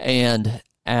 And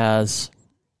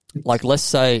let's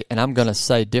say, and I'm going to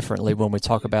say differently when we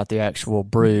talk about the actual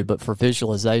brew, but for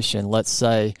visualization, let's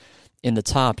say in the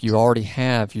top you already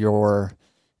have your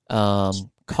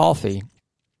coffee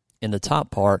in the top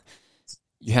part.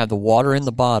 You have the water in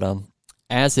the bottom.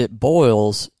 As it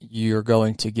boils, you're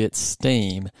going to get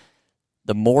steam.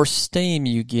 The more steam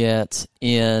you get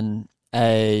in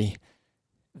a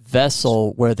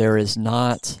vessel where there is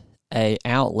not an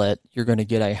outlet, you're going to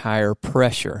get a higher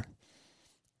pressure.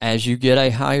 As you get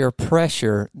a higher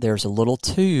pressure, there's a little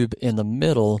tube in the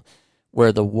middle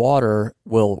where the water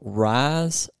will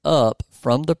rise up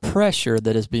from the pressure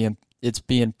that it's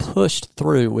being pushed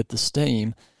through with the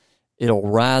steam. It'll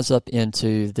rise up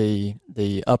into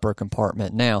the upper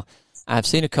compartment. Now, I've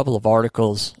seen a couple of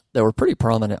articles that were pretty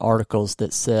prominent articles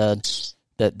that said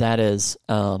that is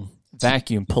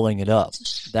vacuum pulling it up.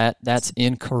 That's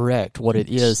incorrect. What it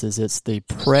is it's the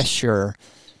pressure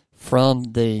from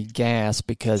the gas,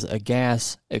 because a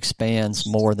gas expands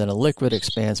more than a liquid,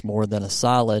 expands more than a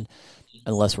solid,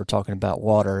 unless we're talking about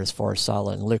water as far as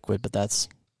solid and liquid, but that's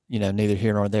neither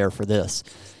here nor there for this.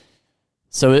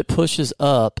 So it pushes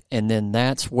up, and then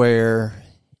that's where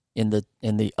in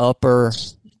the upper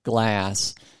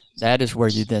glass, that is where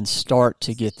you then start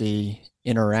to get the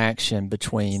interaction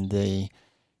between the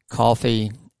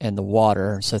coffee and the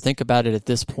water. So think about it at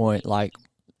this point like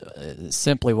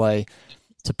simply way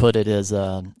to put it is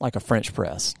like a French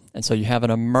press. And so you have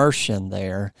an immersion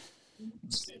there,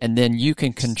 and then you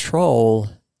can control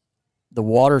the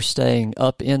water staying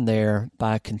up in there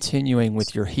by continuing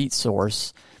with your heat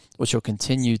source, which will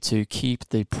continue to keep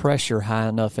the pressure high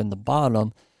enough in the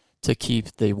bottom to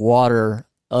keep the water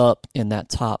up in that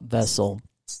top vessel.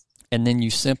 And then you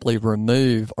simply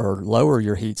remove or lower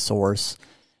your heat source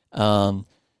to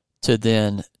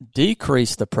then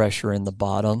decrease the pressure in the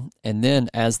bottom. And then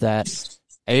as that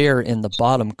air in the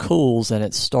bottom cools and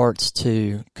it starts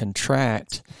to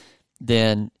contract,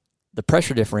 then the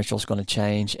pressure differential is going to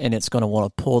change, and it's going to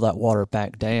want to pull that water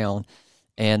back down.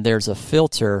 And there's a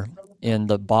filter in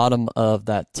the bottom of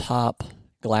that top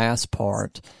glass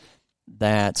part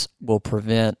that will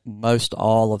prevent most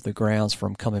all of the grounds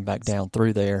from coming back down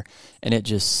through there, and it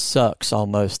just sucks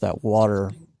almost that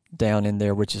water down in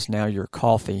there, which is now your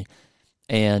coffee.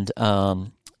 And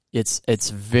it's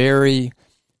very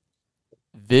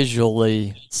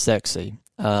visually sexy.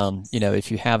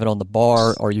 If you have it on the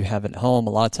bar or you have it at home, a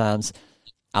lot of times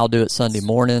I'll do it Sunday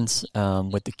mornings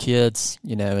with the kids,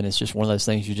 and it's just one of those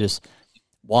things you just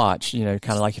watch, kind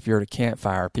of like if you're at a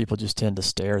campfire, people just tend to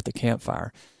stare at the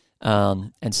campfire.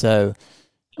 And so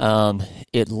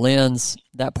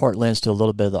that part lends to a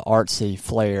little bit of the artsy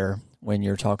flair when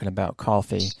you're talking about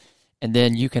coffee. And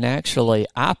then you can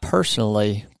I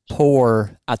personally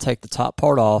I take the top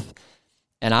part off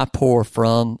and I pour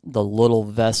from the little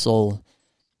vessel,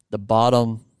 the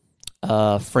bottom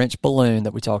French balloon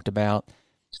that we talked about,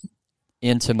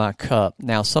 into my cup.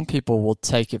 Now, some people will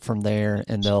take it from there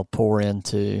and they'll pour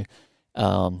into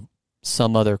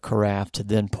some other carafe to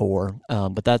then pour,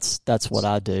 but that's what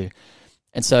I do.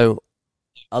 And so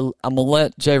I'm going to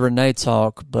let Jay Renee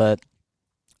talk, but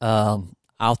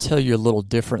I'll tell you a little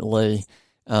differently.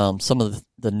 Some of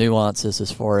the nuances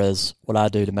as far as what I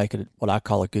do to make it what I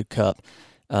call a good cup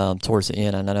towards the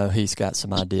end, and I know he's got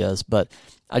some ideas, but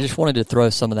I just wanted to throw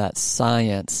some of that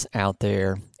science out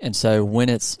there. And so when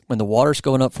the water's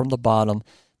going up from the bottom,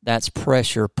 that's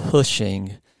pressure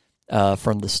pushing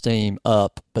from the steam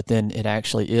up, but then it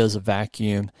actually is a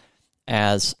vacuum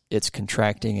as it's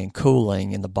contracting and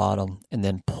cooling in the bottom and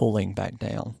then pulling back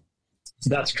down.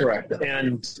 That's correct.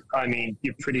 And I mean,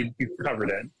 you've covered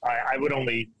it. I would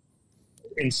only,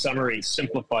 in summary,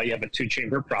 simplify. You have a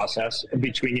 2-chamber process. In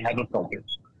between, you have a filter.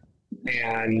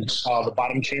 And the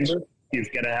bottom chamber,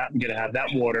 you've got to have that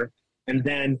water. And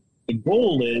then the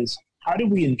goal is, how do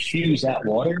we infuse that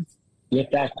water with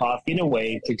that coffee in a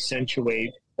way to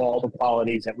accentuate all the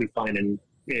qualities that we find in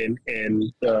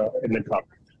the cup?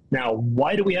 Now,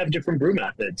 why do we have different brew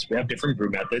methods? We have different brew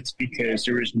methods because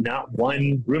there is not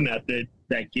one brew method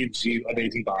that gives you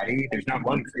amazing body. There's not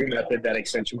one brew method that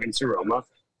accentuates aroma.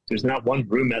 There's not one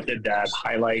brew method that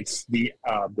highlights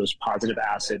those positive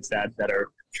acids that are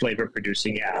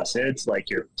flavor-producing acids, like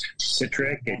your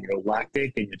citric and your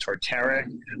lactic and your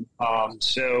tartaric.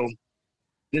 So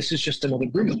this is just another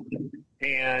brew method.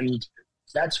 And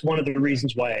that's one of the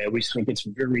reasons why I always think it's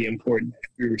very important.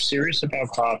 If you're serious about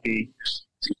coffee,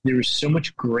 there is so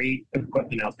much great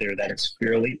equipment out there that is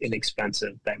fairly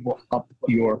inexpensive that will up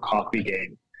your coffee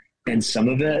game. And some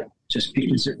of it, just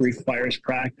because it requires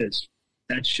practice,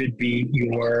 that should be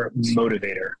your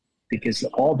motivator. Because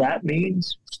all that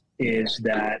means is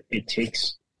that it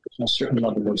takes a certain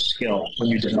level of skill. When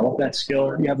you develop that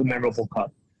skill, you have a memorable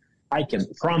cup. I can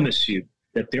promise you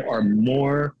that there are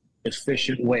more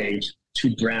efficient ways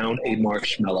to brown a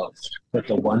marshmallow. But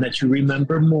the one that you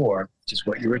remember more is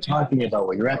what you were talking about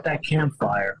when you're at that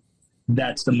campfire.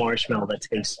 That's the marshmallow that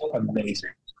tastes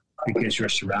amazing because you're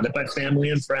surrounded by family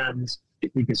and friends,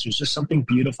 because there's just something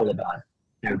beautiful about it.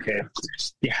 Okay.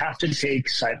 You have to take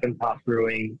Siphon pot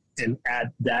brewing and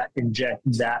inject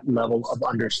that level of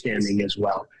understanding as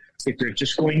well. If you're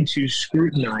just going to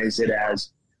scrutinize it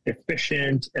as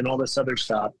efficient and all this other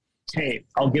stuff, hey,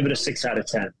 I'll give it a 6 out of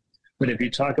 10. But if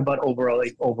you talk about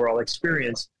overall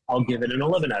experience, I'll give it an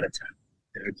 11 out of 10.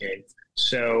 Okay,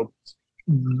 so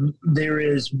there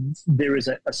is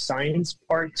a science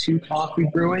part to coffee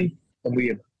brewing, and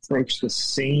we approach the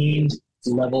same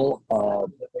level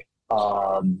of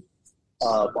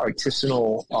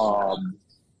artisanal.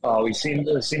 We've seen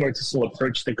the same artisanal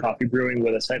approach to coffee brewing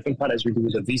with a Siphon pot as we do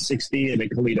with a V60 and a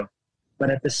Kalita.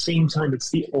 But at the same time, it's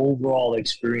the overall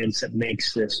experience that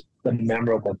makes this the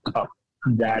memorable cup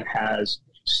that has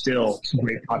still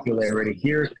great popularity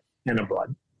here and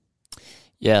abroad.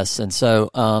 Yes, and so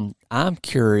I'm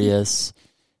curious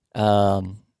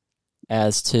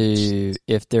as to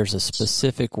if there's a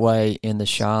specific way in the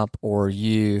shop or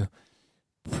you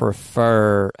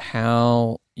prefer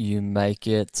how you make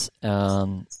it,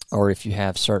 or if you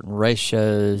have certain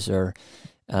ratios or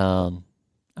I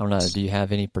don't know, do you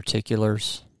have any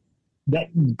particulars?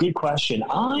 Good question.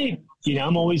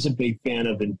 I'm always a big fan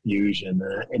of infusion.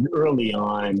 And early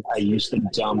on, I used to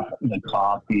dump the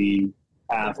coffee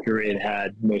after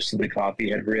most of the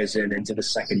coffee had risen into the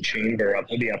second chamber, up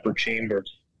to the upper chamber.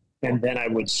 And then I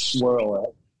would swirl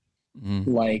it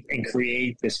and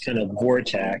create this kind of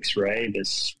vortex, right?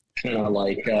 This kind of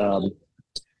like a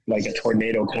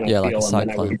tornado kind of feel. Like and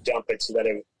then I would dump it so that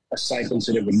a cyclone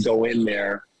so that it would go in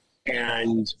there.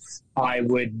 And I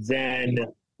would then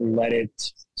let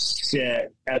it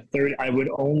sit at 30. I would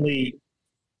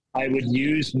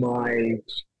use my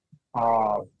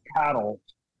paddle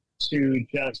to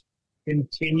just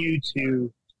continue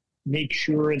to make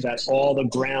sure that all the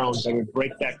grounds, I would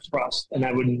break that crust and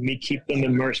I would keep them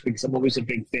immersed, because I'm always a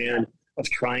big fan of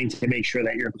trying to make sure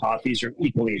that your coffees are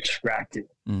equally extracted.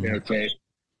 Okay.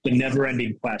 The never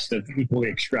ending quest of equally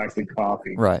extracted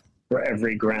coffee for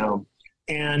every ground.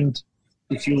 And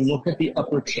if you look at the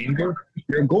upper chamber,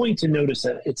 you're going to notice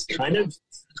that it's kind of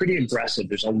pretty aggressive.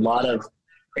 There's a lot of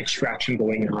extraction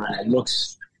going on.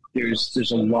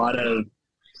 There's a lot of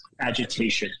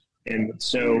agitation. And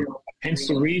so hence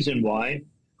the reason why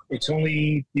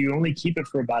you only keep it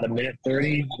for about a minute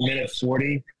 30, minute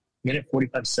 40, minute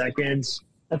 45 seconds.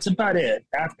 That's about it.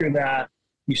 After that,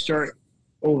 you start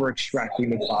over extracting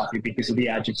the coffee because of the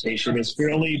agitation. It's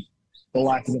fairly, for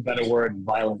lack of a better word,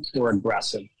 violent or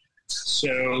aggressive.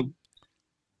 So,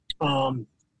 to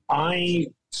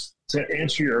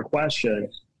answer your question,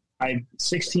 I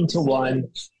 16-1,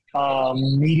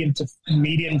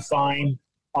 medium fine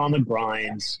on the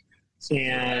grinds,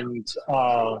 and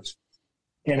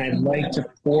I'd like to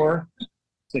pour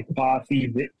the coffee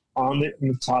in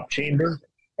the top chamber,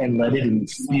 and let it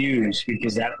infuse,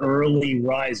 because that early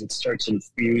rise, it starts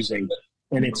infusing.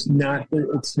 And it's no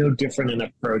different an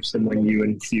approach than when you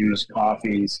infuse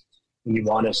coffees and you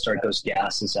want to start those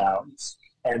gases out.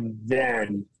 And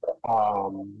then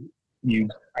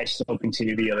I still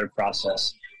continue the other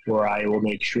process where I will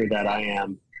make sure that I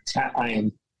am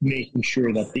making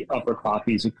sure that the upper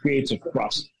coffees, it creates a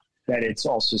crust, that it's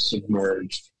also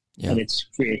submerged, and it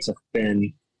creates a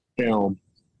thin film.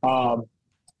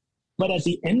 But at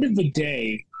the end of the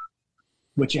day,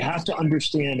 what you have to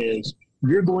understand is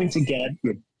you're going to get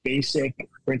your basic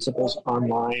principles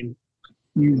online.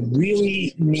 You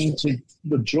really need to,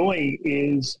 the joy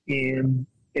is in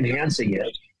enhancing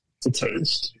it to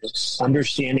taste,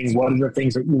 understanding what are the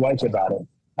things that you like about it.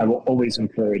 I will always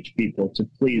encourage people to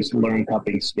please learn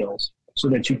cupping skills so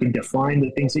that you can define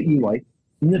the things that you like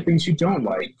and the things you don't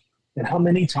like. And how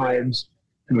many times,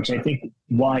 which I think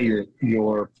why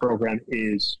your program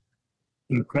is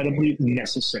incredibly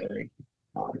necessary,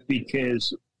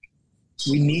 because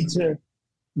we need to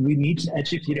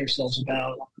educate ourselves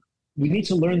about, we need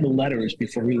to learn the letters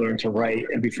before we learn to write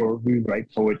and before we write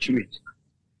poetry.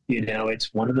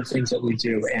 It's one of the things that we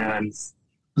do. And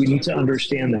we need to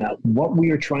understand that what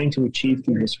we are trying to achieve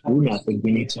through this brew method,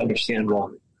 we need to understand,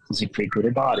 well, does it create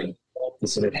greater body?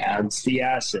 Does it enhance the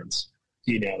acids?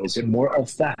 Is it more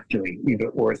olfactory, either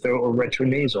ortho or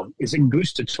retronasal? Is it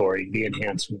gustatory, the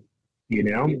enhancement?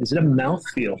 Is it a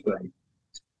mouthfeel thing?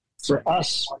 For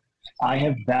us, I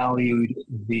have valued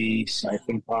the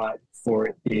Siphon pot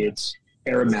for its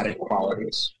aromatic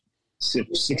qualities. So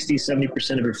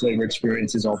 60-70% of your flavor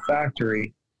experience is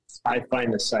olfactory. I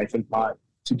find the Siphon pot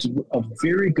to do a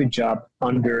very good job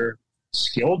under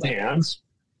skilled hands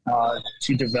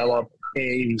to develop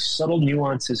a subtle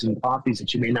nuances in coffees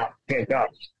that you may not pick up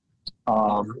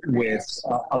with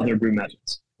other brew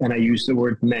methods. And I use the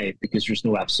word may because there's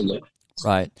no absolute.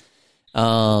 Right.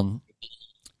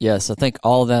 Yes, I think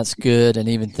all of that's good. And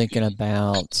even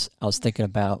I was thinking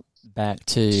about back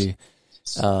to,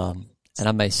 and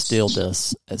I may steal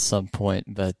this at some point,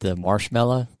 but the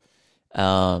marshmallow,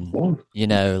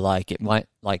 like it might,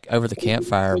 like over the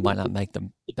campfire might not make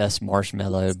the best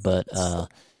marshmallow, but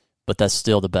that's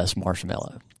still the best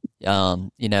marshmallow.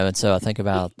 And so I think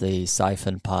about the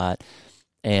Siphon pot,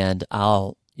 and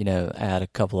I'll, add a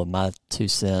couple of my 2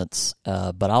 cents,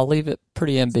 but I'll leave it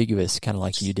pretty ambiguous, kind of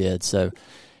like you did. So,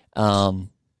 I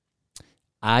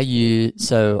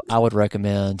would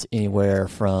recommend anywhere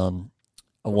from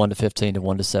a 1 to 15 to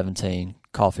 1 to 17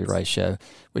 coffee ratio,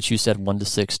 which you said 1 to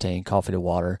 16 coffee to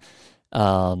water.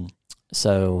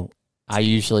 So I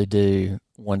usually do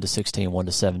 1 to 16, 1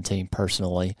 to 17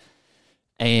 personally.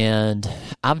 And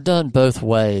I've done both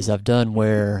ways. I've done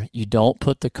where you don't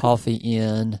put the coffee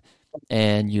in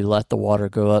and you let the water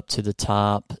go up to the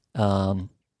top, and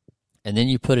then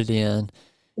you put it in.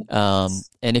 And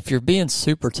if you're being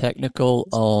super technical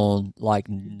on like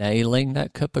nailing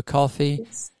that cup of coffee,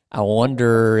 I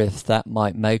wonder if that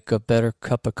might make a better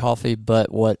cup of coffee. But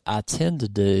what I tend to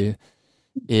do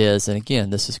is, and again,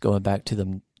 this is going back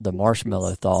to the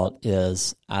marshmallow thought,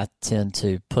 is I tend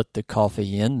to put the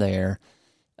coffee in there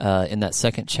in that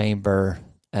second chamber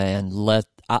and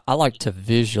I like to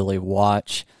visually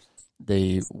watch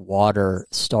the water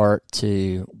start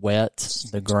to wet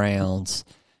the grounds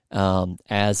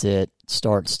as it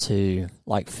starts to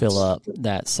like fill up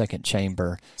that second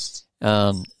chamber.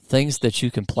 Things that you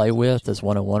can play with as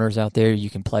one-on-oneers out there, you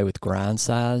can play with grind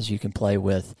size, you can play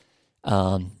with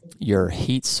your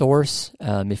heat source.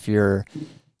 If you're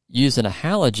using a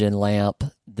halogen lamp,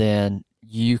 then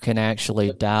you can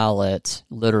actually dial it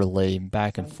literally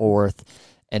back and forth.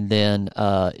 And then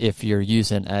if you're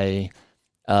using a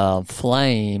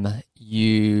flame,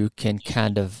 you can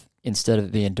kind of, instead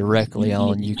of being directly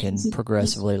on, you can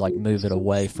progressively like move it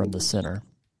away from the center.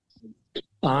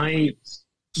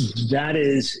 That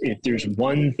is, if there's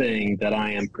one thing that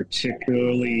I am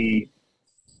particularly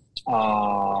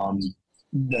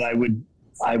that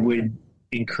I would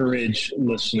encourage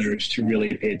listeners to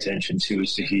really pay attention to,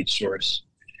 is the heat source.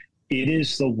 It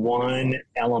is the one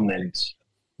element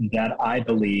that I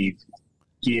believe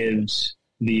provides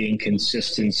the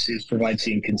inconsistency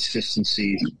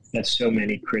that so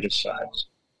many criticize.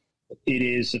 It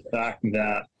is the fact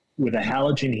that with a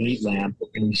halogen heat lamp,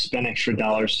 and you spend extra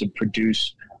dollars to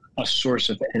produce a source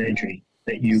of energy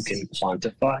that you can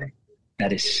quantify,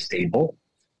 that is stable,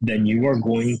 then you are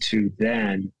going to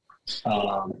then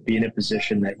be in a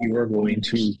position that you are going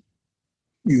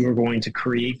to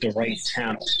create the right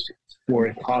temp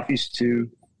for coffees to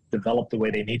develop the way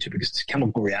they need to, because it's a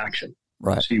chemical reaction.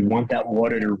 Right. So you want that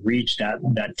water to reach that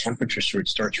temperature so it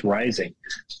starts rising.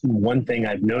 One thing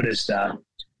I've noticed that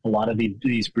a lot of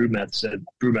these brew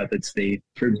methods,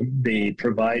 they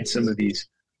provide some of these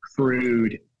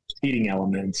crude heating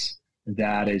elements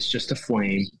that is just a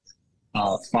flame.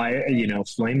 Fire,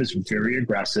 flame is very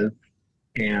aggressive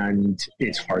and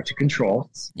it's hard to control.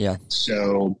 Yeah.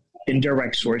 So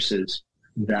indirect sources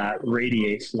that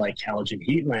radiate like halogen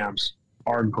heat lamps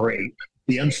are great.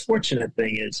 The unfortunate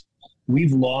thing is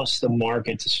we've lost the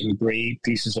market to some great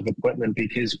pieces of equipment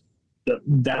because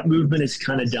that movement is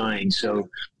kind of dying. So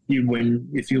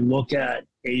if you look at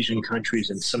Asian countries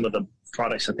and some of the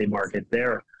products that they market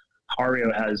there,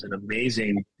 Hario has an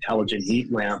amazing halogen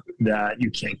heat lamp that you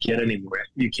can't get anywhere.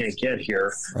 You can't get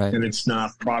here, right. And it's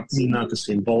not the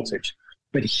same voltage.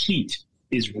 But heat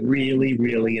is really,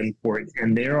 really important.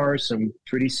 And there are some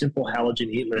pretty simple halogen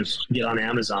heat lamps you can get on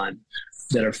Amazon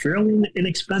that are fairly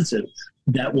inexpensive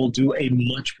that will do a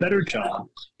much better job.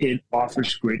 It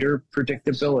offers greater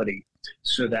predictability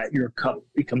so that your cup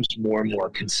becomes more and more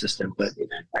consistent. But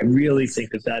I really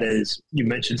think that is, you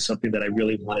mentioned something that I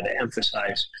really wanted to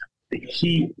emphasize. The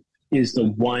heat is the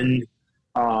one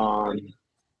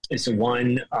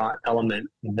element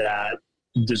that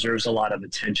deserves a lot of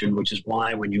attention, which is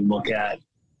why when you look at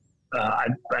I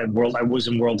was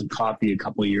in World of Coffee a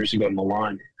couple of years ago in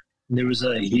Milan. And there was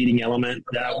a heating element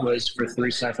that was for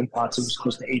 3 siphon pots. It was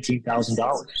close to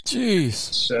 $18,000. Jeez!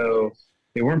 So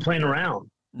they weren't playing around.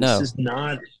 No,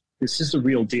 This is the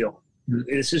real deal.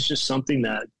 This is just something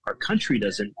that our country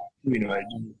doesn't.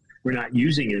 We're not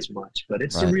using as much, but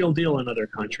it's the real deal in other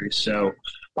countries. So,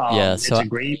 it's a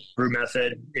great brew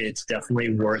method. It's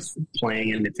definitely worth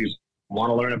playing. And if you want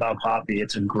to learn about coffee,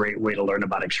 it's a great way to learn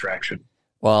about extraction.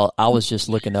 Well, I was just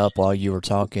looking up while you were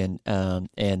talking, and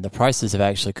the prices have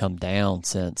actually come down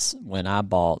since when I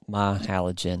bought my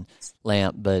halogen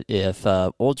lamp. But if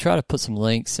we'll try to put some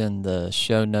links in the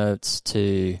show notes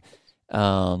to,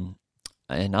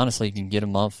 and honestly, you can get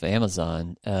them off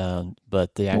Amazon.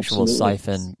 But the actual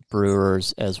Siphon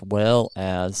brewers, as well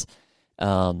as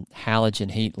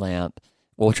halogen heat lamp,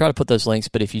 we'll try to put those links.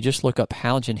 But if you just look up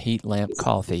halogen heat lamp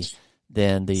coffee,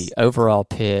 then the overall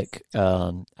pick,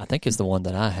 I think, is the one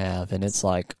that I have, and it's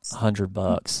like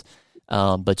 $100.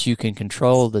 But you can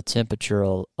control the temperature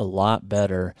a lot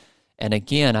better. And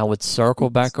again, I would circle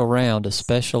back around,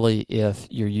 especially if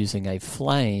you're using a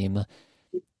flame,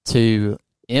 to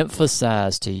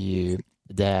emphasize to you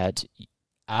that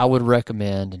I would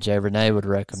recommend, and Jay Renee would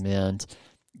recommend,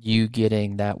 you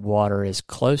getting that water as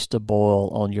close to boil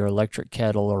on your electric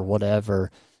kettle or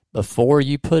whatever before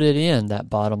you put it in that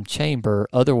bottom chamber.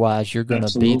 Otherwise, you're going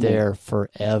to be there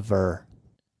forever.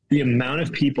 The amount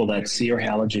of people that see our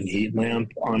halogen heat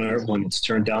lamp when it's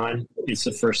turned on, it's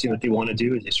the first thing that they want to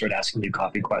do is they start asking you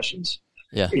coffee questions.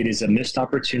 Yeah. It is a missed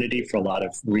opportunity for a lot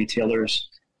of retailers.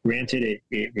 Granted,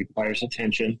 it requires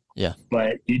attention,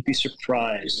 but you'd be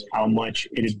surprised how much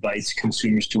it invites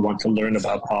consumers to want to learn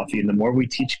about coffee. And the more we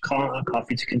teach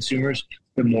coffee to consumers,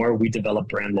 the more we develop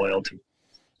brand loyalty.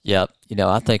 Yep.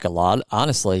 I think a lot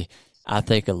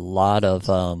of,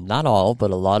 not all,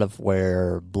 but a lot of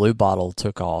where Blue Bottle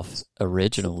took off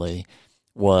originally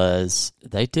was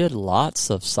they did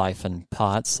lots of siphon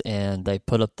pots, and they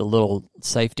put up the little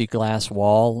safety glass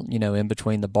wall, in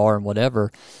between the bar and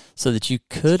whatever, so that you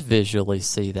could visually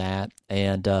see that.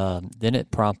 And then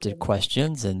it prompted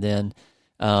questions, and then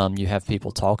you have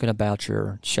people talking about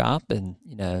your shop, and,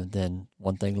 then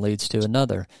one thing leads to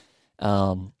another.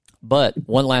 But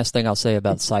one last thing I'll say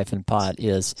about siphon pot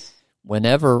is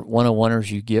whenever one-on-oneers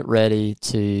you get ready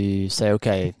to say,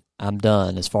 okay, I'm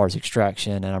done as far as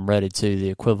extraction, and I'm ready to the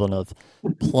equivalent of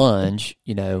plunge,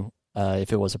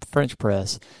 if it was a French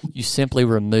press, you simply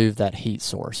remove that heat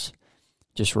source.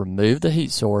 Just remove the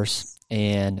heat source,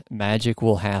 and magic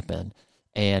will happen,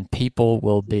 and people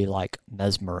will be,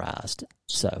 mesmerized.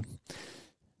 So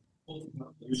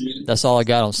that's all I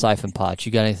got on siphon pots.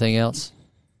 You got anything else?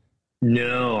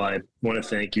 No, I want to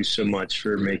thank you so much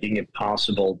for making it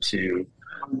possible to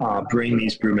bring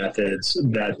these brew methods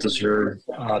that deserve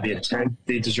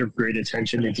they deserve great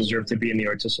attention. They deserve to be in the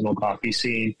artisanal coffee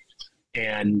scene,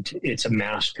 and it's a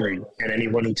mastery. And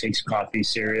anyone who takes coffee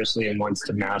seriously and wants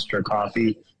to master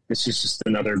coffee, this is just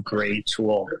another great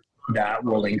tool that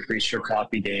will increase your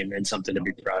coffee game and something to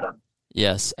be proud of.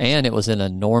 Yes, and it was in a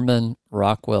Norman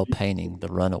Rockwell painting, The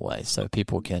Runaway, so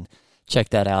people can check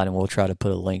that out, and we'll try to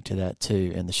put a link to that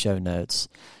too in the show notes.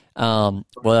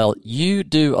 Well, you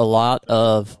do a lot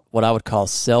of what I would call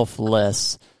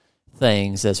selfless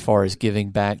things as far as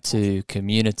giving back to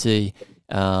community,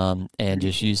 and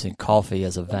just using coffee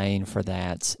as a vein for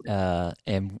that.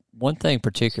 And one thing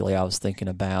particularly I was thinking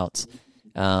about,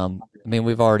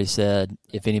 we've already said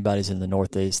if anybody's in the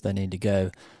Northeast, they need to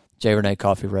go J. Renee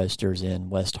Coffee Roasters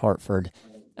in West Hartford.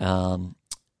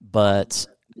 But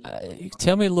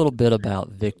tell me a little bit about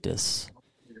Victus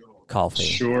Coffee.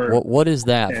 Sure. What is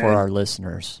that for our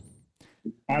listeners?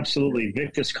 Absolutely.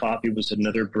 Victus Coffee was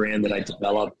another brand that I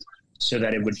developed so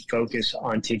that it would focus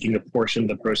on taking a portion of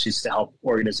the proceeds to help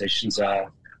organizations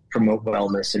promote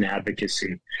wellness and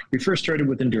advocacy. We first started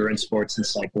with endurance sports and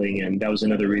cycling, and that was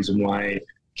another reason why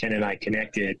Ken and I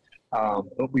connected.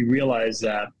 But we realized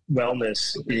that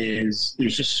wellness there's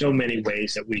just so many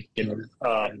ways that we can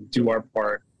do our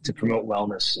part to promote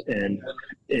wellness in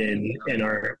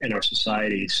our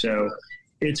society. So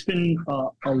it's been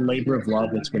a labor of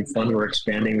love. It's been fun. We're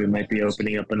expanding. We might be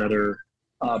opening up another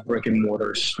brick and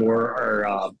mortar store.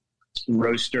 Our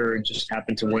roaster just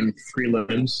happened to win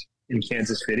prelims in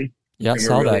Kansas City. Yeah, I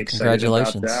saw really that.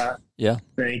 Congratulations. That. Yeah.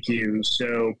 Thank you.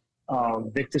 So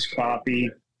Victus Coffee,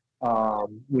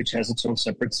 which has its own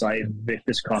separate site,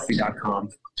 victuscoffee.com,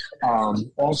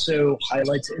 also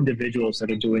highlights individuals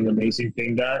that are doing amazing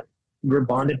things that we're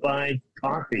bonded by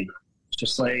coffee,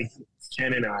 just like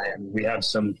Ken and I. And we have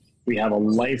a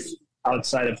life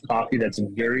outside of coffee that's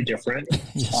very different.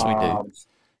 Yes, we do.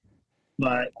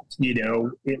 But,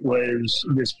 it was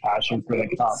this passion for the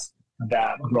cup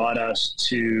that brought us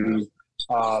to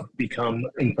become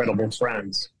incredible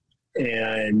friends.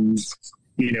 And,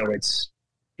 it's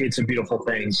a beautiful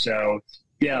thing. So,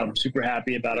 yeah, I'm super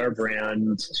happy about our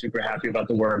brand, super happy about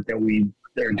the work that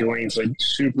they're doing, but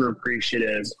super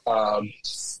appreciative of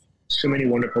so many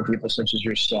wonderful people such as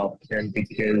yourself, Ken,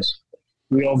 because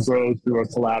we all grow through a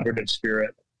collaborative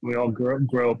spirit. We all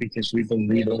grow because we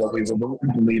believe in what we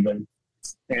believe in.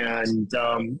 And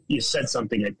you said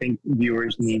something I think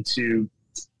viewers need to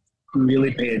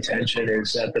really pay attention,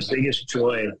 is that the biggest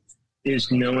joy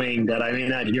is knowing that I may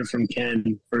not hear from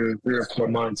Ken for 3 or 4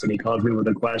 months and he calls me with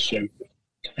a question.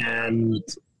 And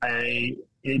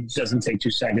it doesn't take 2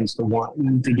 seconds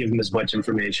to give him as much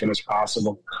information as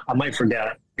possible. I might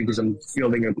forget because I'm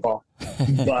fielding a call,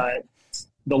 but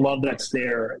the love that's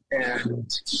there and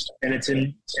it's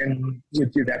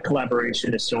with you, that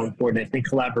collaboration is so important. I think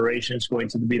collaboration is going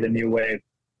to be the new wave.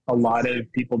 A lot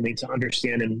of people need to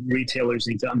understand, and retailers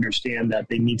need to understand, that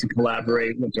they need to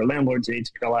collaborate with their landlords. They need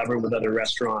to collaborate with other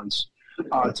restaurants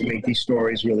to make these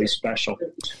stories really special,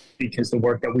 because the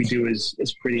work that we do is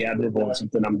pretty admirable and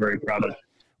something I'm very proud of.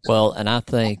 Well, and I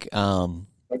think I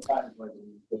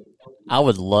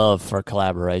would love for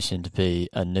collaboration to be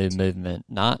a new movement,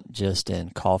 not just in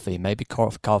coffee. Maybe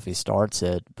coffee starts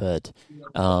it, but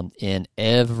in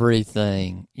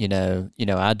everything.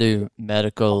 I do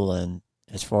medical, and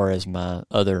as far as my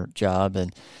other job,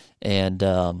 and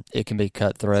it can be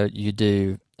cutthroat. You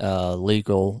do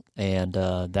legal, and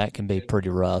that can be pretty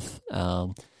rough.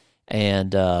 I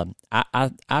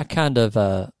kind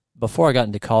of before I got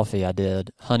into coffee, I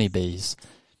did honeybees,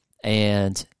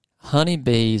 and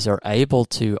honeybees are able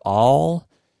to all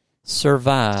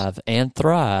survive and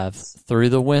thrive through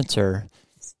the winter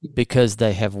because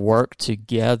they have worked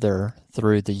together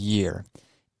through the year.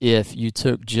 If you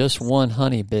took just one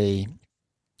honeybee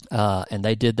and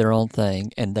they did their own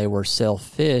thing and they were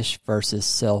selfish versus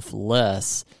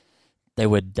selfless, they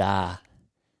would die.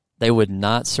 They would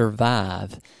not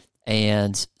survive.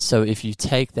 And so if you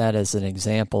take that as an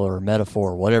example or a metaphor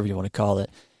or whatever you want to call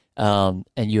it, and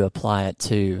you apply it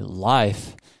to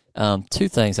life, 2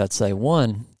 things I'd say.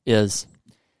 One is,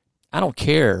 I don't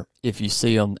care if you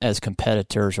see them as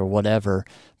competitors or whatever.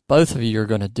 Both of you are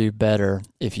going to do better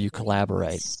if you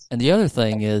collaborate. And the other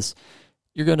thing is,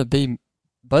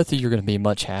 both of you are going to be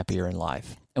much happier in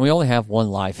life. And we only have one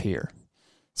life here.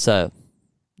 So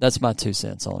that's my 2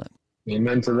 cents on it.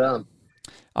 Amen to that.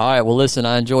 All right. Well, listen,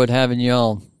 I enjoyed having you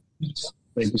on.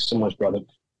 Thank you so much, brother.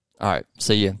 All right.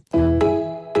 See you.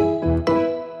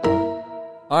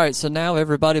 All right, so now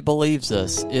everybody believes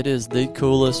us. It is the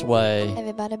coolest way.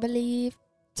 Everybody believe.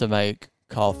 To make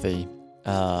coffee.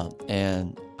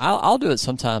 And I'll do it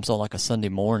sometimes on like a Sunday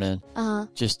morning.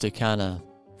 Just to kind of.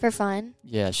 For fun.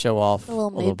 Yeah, show off a little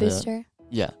mood booster.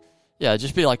 Yeah. Yeah,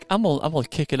 just be like, I'm gonna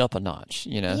kick it up a notch,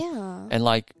 Yeah. And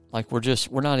like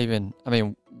we're not even,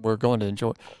 we're going to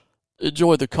enjoy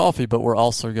the coffee, but we're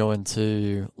also going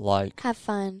to have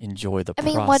fun. Enjoy the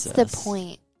process. What's the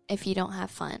point if you don't have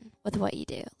fun with what you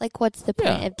do? Like, what's the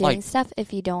point of doing stuff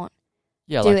if you don't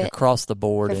do it across the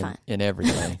board in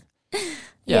everything.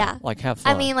 Yeah. Like have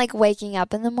fun. Like waking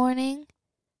up in the morning,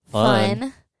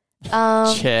 fun.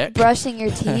 Check. Brushing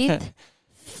your teeth,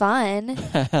 fun.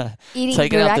 Eating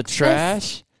Taking breakfast, out the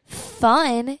trash,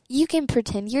 fun. You can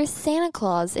pretend you're Santa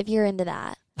Claus if you're into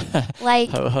that. Like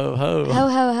ho ho ho, ho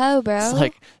ho ho, bro. It's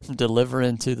like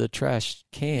delivering to the trash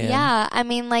can. Yeah,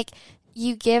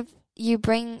 you you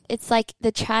bring, it's like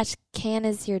the trash can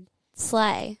is your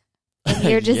sleigh. And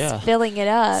you're just filling it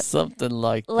up. Something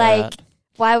like that. Like,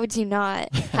 why would you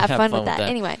not have fun with that?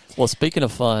 Anyway. Well, speaking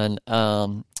of fun,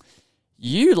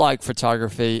 you like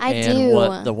photography. I do.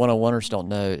 What the 101ers don't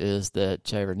know is that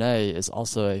Jay Renee is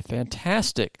also a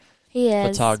fantastic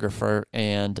photographer.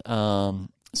 And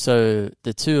so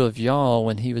the two of y'all,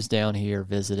 when he was down here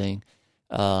visiting,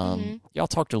 y'all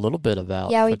talked a little bit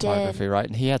about photography, right?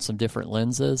 And he had some different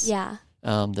lenses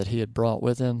that he had brought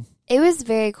with him. It was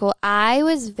very cool. I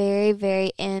was very,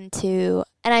 very into,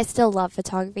 and I still love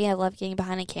photography. I love getting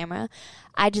behind a camera.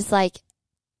 I just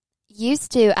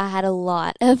used to, I had a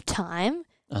lot of time,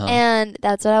 and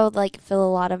that's what I would fill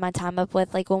a lot of my time up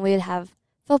with. Like when we would have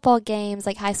football games,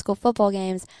 like high school football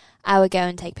games, I would go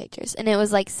and take pictures, and it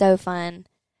was so fun.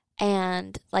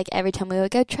 And every time we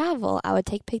would go travel, I would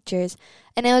take pictures,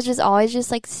 and it was just always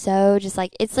it's like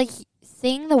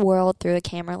seeing the world through a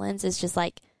camera lens is just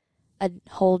a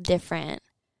whole different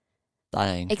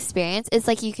experience. It's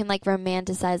you can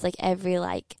romanticize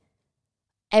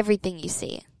everything you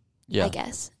see. I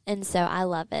guess. And so I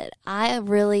love it.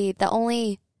 The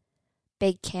only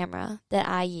big camera that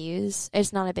I use,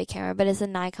 it's not a big camera, but it's a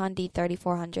Nikon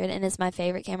D3400, and it's my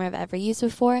favorite camera I've ever used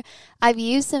before. I've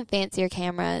used some fancier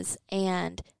cameras,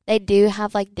 and they do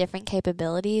have different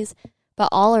capabilities, but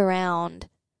all around,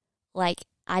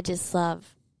 I just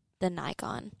love the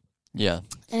Nikon. Yeah.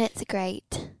 And it's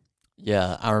great.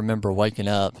 Yeah, I remember waking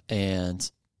up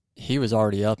and he was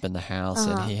already up in the house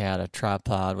and he had a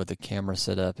tripod with a camera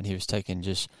set up and he was taking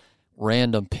just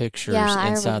random pictures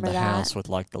inside the house with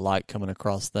the light coming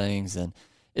across things. And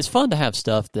it's fun to have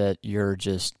stuff that you're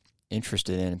just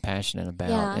interested in and passionate about.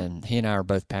 Yeah. And he and I are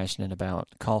both passionate about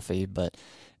coffee, but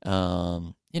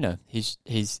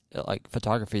he's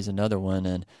photography is another one.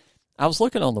 And I was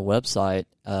looking on the website,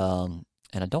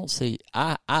 and I don't see,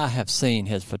 I have seen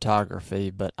his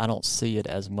photography, but I don't see it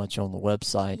as much on the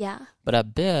website. Yeah. But I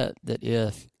bet that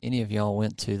if any of y'all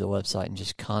went to the website and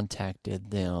just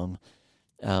contacted them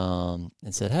and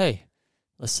said, hey,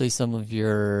 let's see some of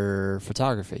your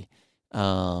photography,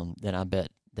 then I bet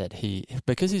that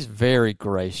because he's very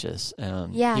gracious,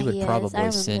 he would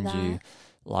probably send you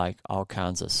all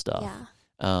kinds of stuff.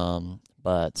 Yeah.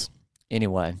 But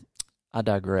anyway, I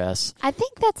digress. I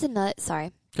think that's another,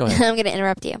 sorry. Go ahead. I'm going to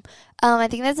interrupt you. I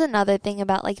think that's another thing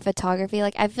about photography.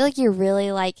 I feel you're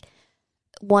really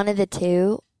one of the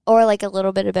two, or a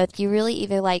little bit of both. You really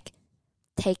either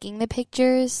taking the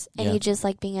pictures and you just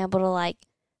being able to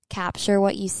capture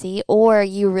what you see, or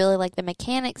you really like the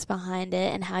mechanics behind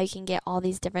it and how you can get all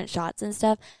these different shots and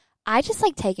stuff. I just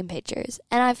taking pictures,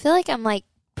 and I feel I'm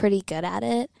pretty good at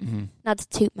it. Mm-hmm. Not to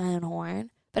toot my own horn,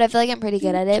 but I feel I'm pretty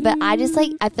good at it. But I just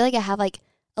I feel I have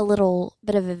a little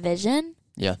bit of a vision.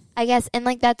 Yeah. I guess, and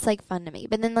that's fun to me.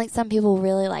 But then some people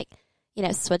really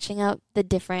switching up the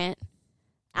different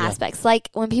aspects.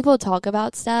 When people talk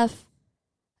about stuff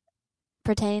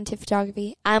pertaining to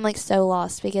photography, I'm so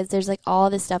lost because there's all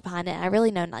this stuff behind it. And I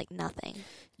really know nothing.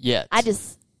 Yet,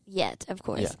 of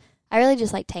course. Yeah. I really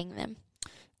just taking them.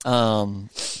 And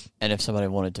if somebody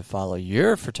wanted to follow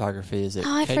your photography, is it?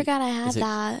 Oh, I forgot I had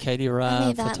that. Katie Rye I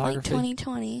made that Photography.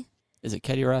 2020. Is it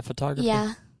Katie Rye Photography?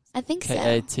 Yeah, I think so.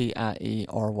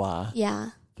 KATIERY. Yeah.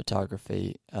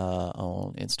 Photography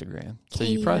on Instagram. So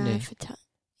you probably need.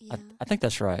 I think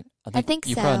that's right. I think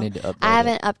you probably need to update. I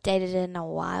haven't updated it in a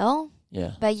while.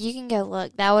 Yeah. But you can go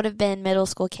look. That would have been middle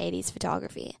school Katie's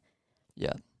photography.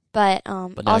 Yeah. But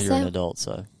But now you're an adult,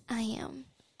 so. I am.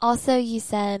 Also, you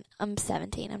said I'm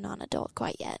 17. I'm not an adult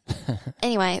quite yet.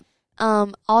 Anyway,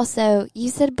 also you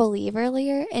said believe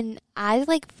earlier, and I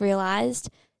realized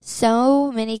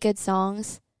so many good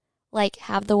songs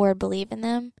have the word believe in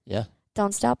them. Yeah.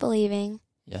 Don't Stop Believing.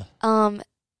 Yeah.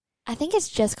 I think it's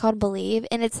just called Believe,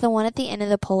 and it's the one at the end of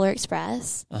the Polar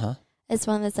Express. Uh-huh. It's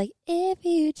one that's if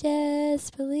you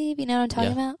just believe. You know what I'm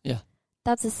talking about? Yeah.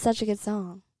 That's such a good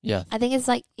song. Yeah. I think it's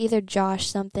either Josh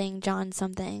something, John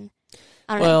something.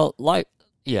 I don't know. Well,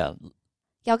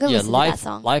 y'all go listen to that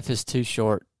song. Life is too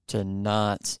short to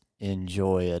not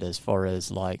enjoy it, as far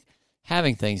as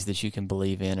having things that you can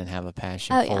believe in and have a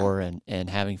passion for, and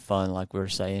having fun, like we were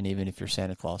saying, even if you're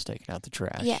Santa Claus taking out the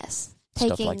trash. Yes.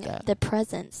 Stuff Taking like that. the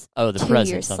presents. Oh, the to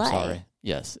presents, your I'm sleigh. sorry.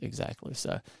 Yes, exactly.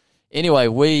 So anyway,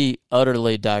 we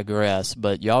utterly digress,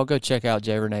 but y'all go check out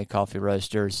J. Renee Coffee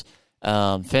Roasters.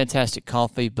 Fantastic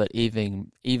coffee, but even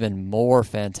more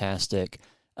fantastic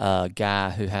guy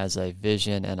who has a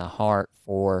vision and a heart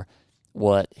for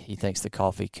what he thinks the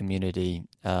coffee community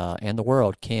and the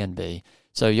world can be.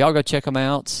 So y'all go check them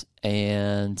out,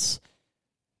 and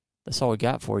that's all we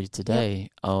got for you today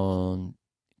on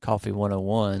Coffee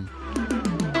 101.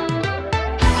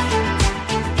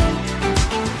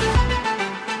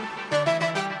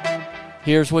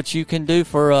 Here's what you can do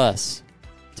for us.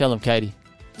 Tell them, Katie.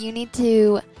 You need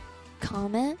to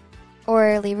comment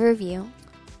or leave a review,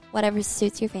 whatever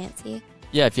suits your fancy.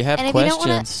 Yeah, if you have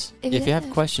questions, if you have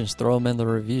questions, throw them in the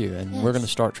review, and we're going to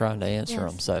start trying to answer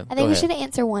them. So I think we should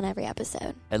answer one every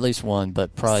episode. At least one,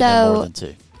 but probably no more than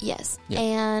two. Yes,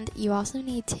 and you also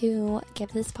need to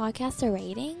give this podcast a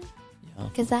rating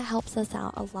because that helps us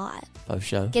out a lot. For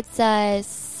sure. Gets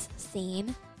us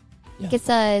seen. Yeah. Gets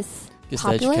us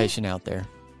popular. The education out there.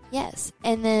 Yes,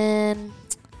 and then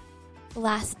the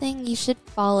last thing, you should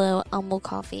follow Humble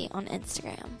Coffee on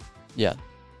Instagram. Yeah.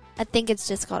 I think it's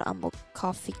just called Humble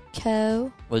Coffee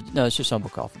Co. Well, no, it's just Humble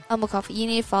Coffee. Humble Coffee. You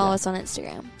need to follow us on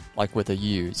Instagram. Like with a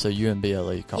U, so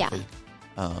UMBLE Coffee.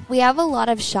 Yeah. We have a lot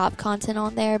of shop content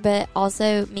on there, but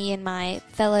also me and my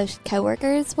fellow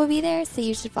coworkers will be there, so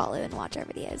you should follow and watch our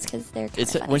videos because they're kind of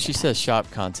funny. When she says shop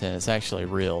content, it's actually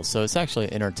real, so it's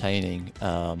actually entertaining,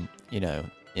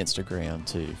 Instagram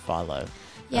to follow.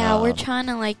 Yeah, we're trying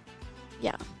to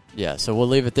Yeah, so we'll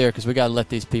leave it there because we got to let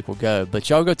these people go. But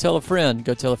y'all go tell a friend.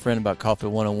 Go tell a friend about Coffee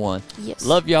 101. Yes.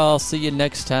 Love y'all. See you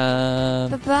next time.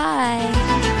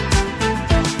 Bye-bye.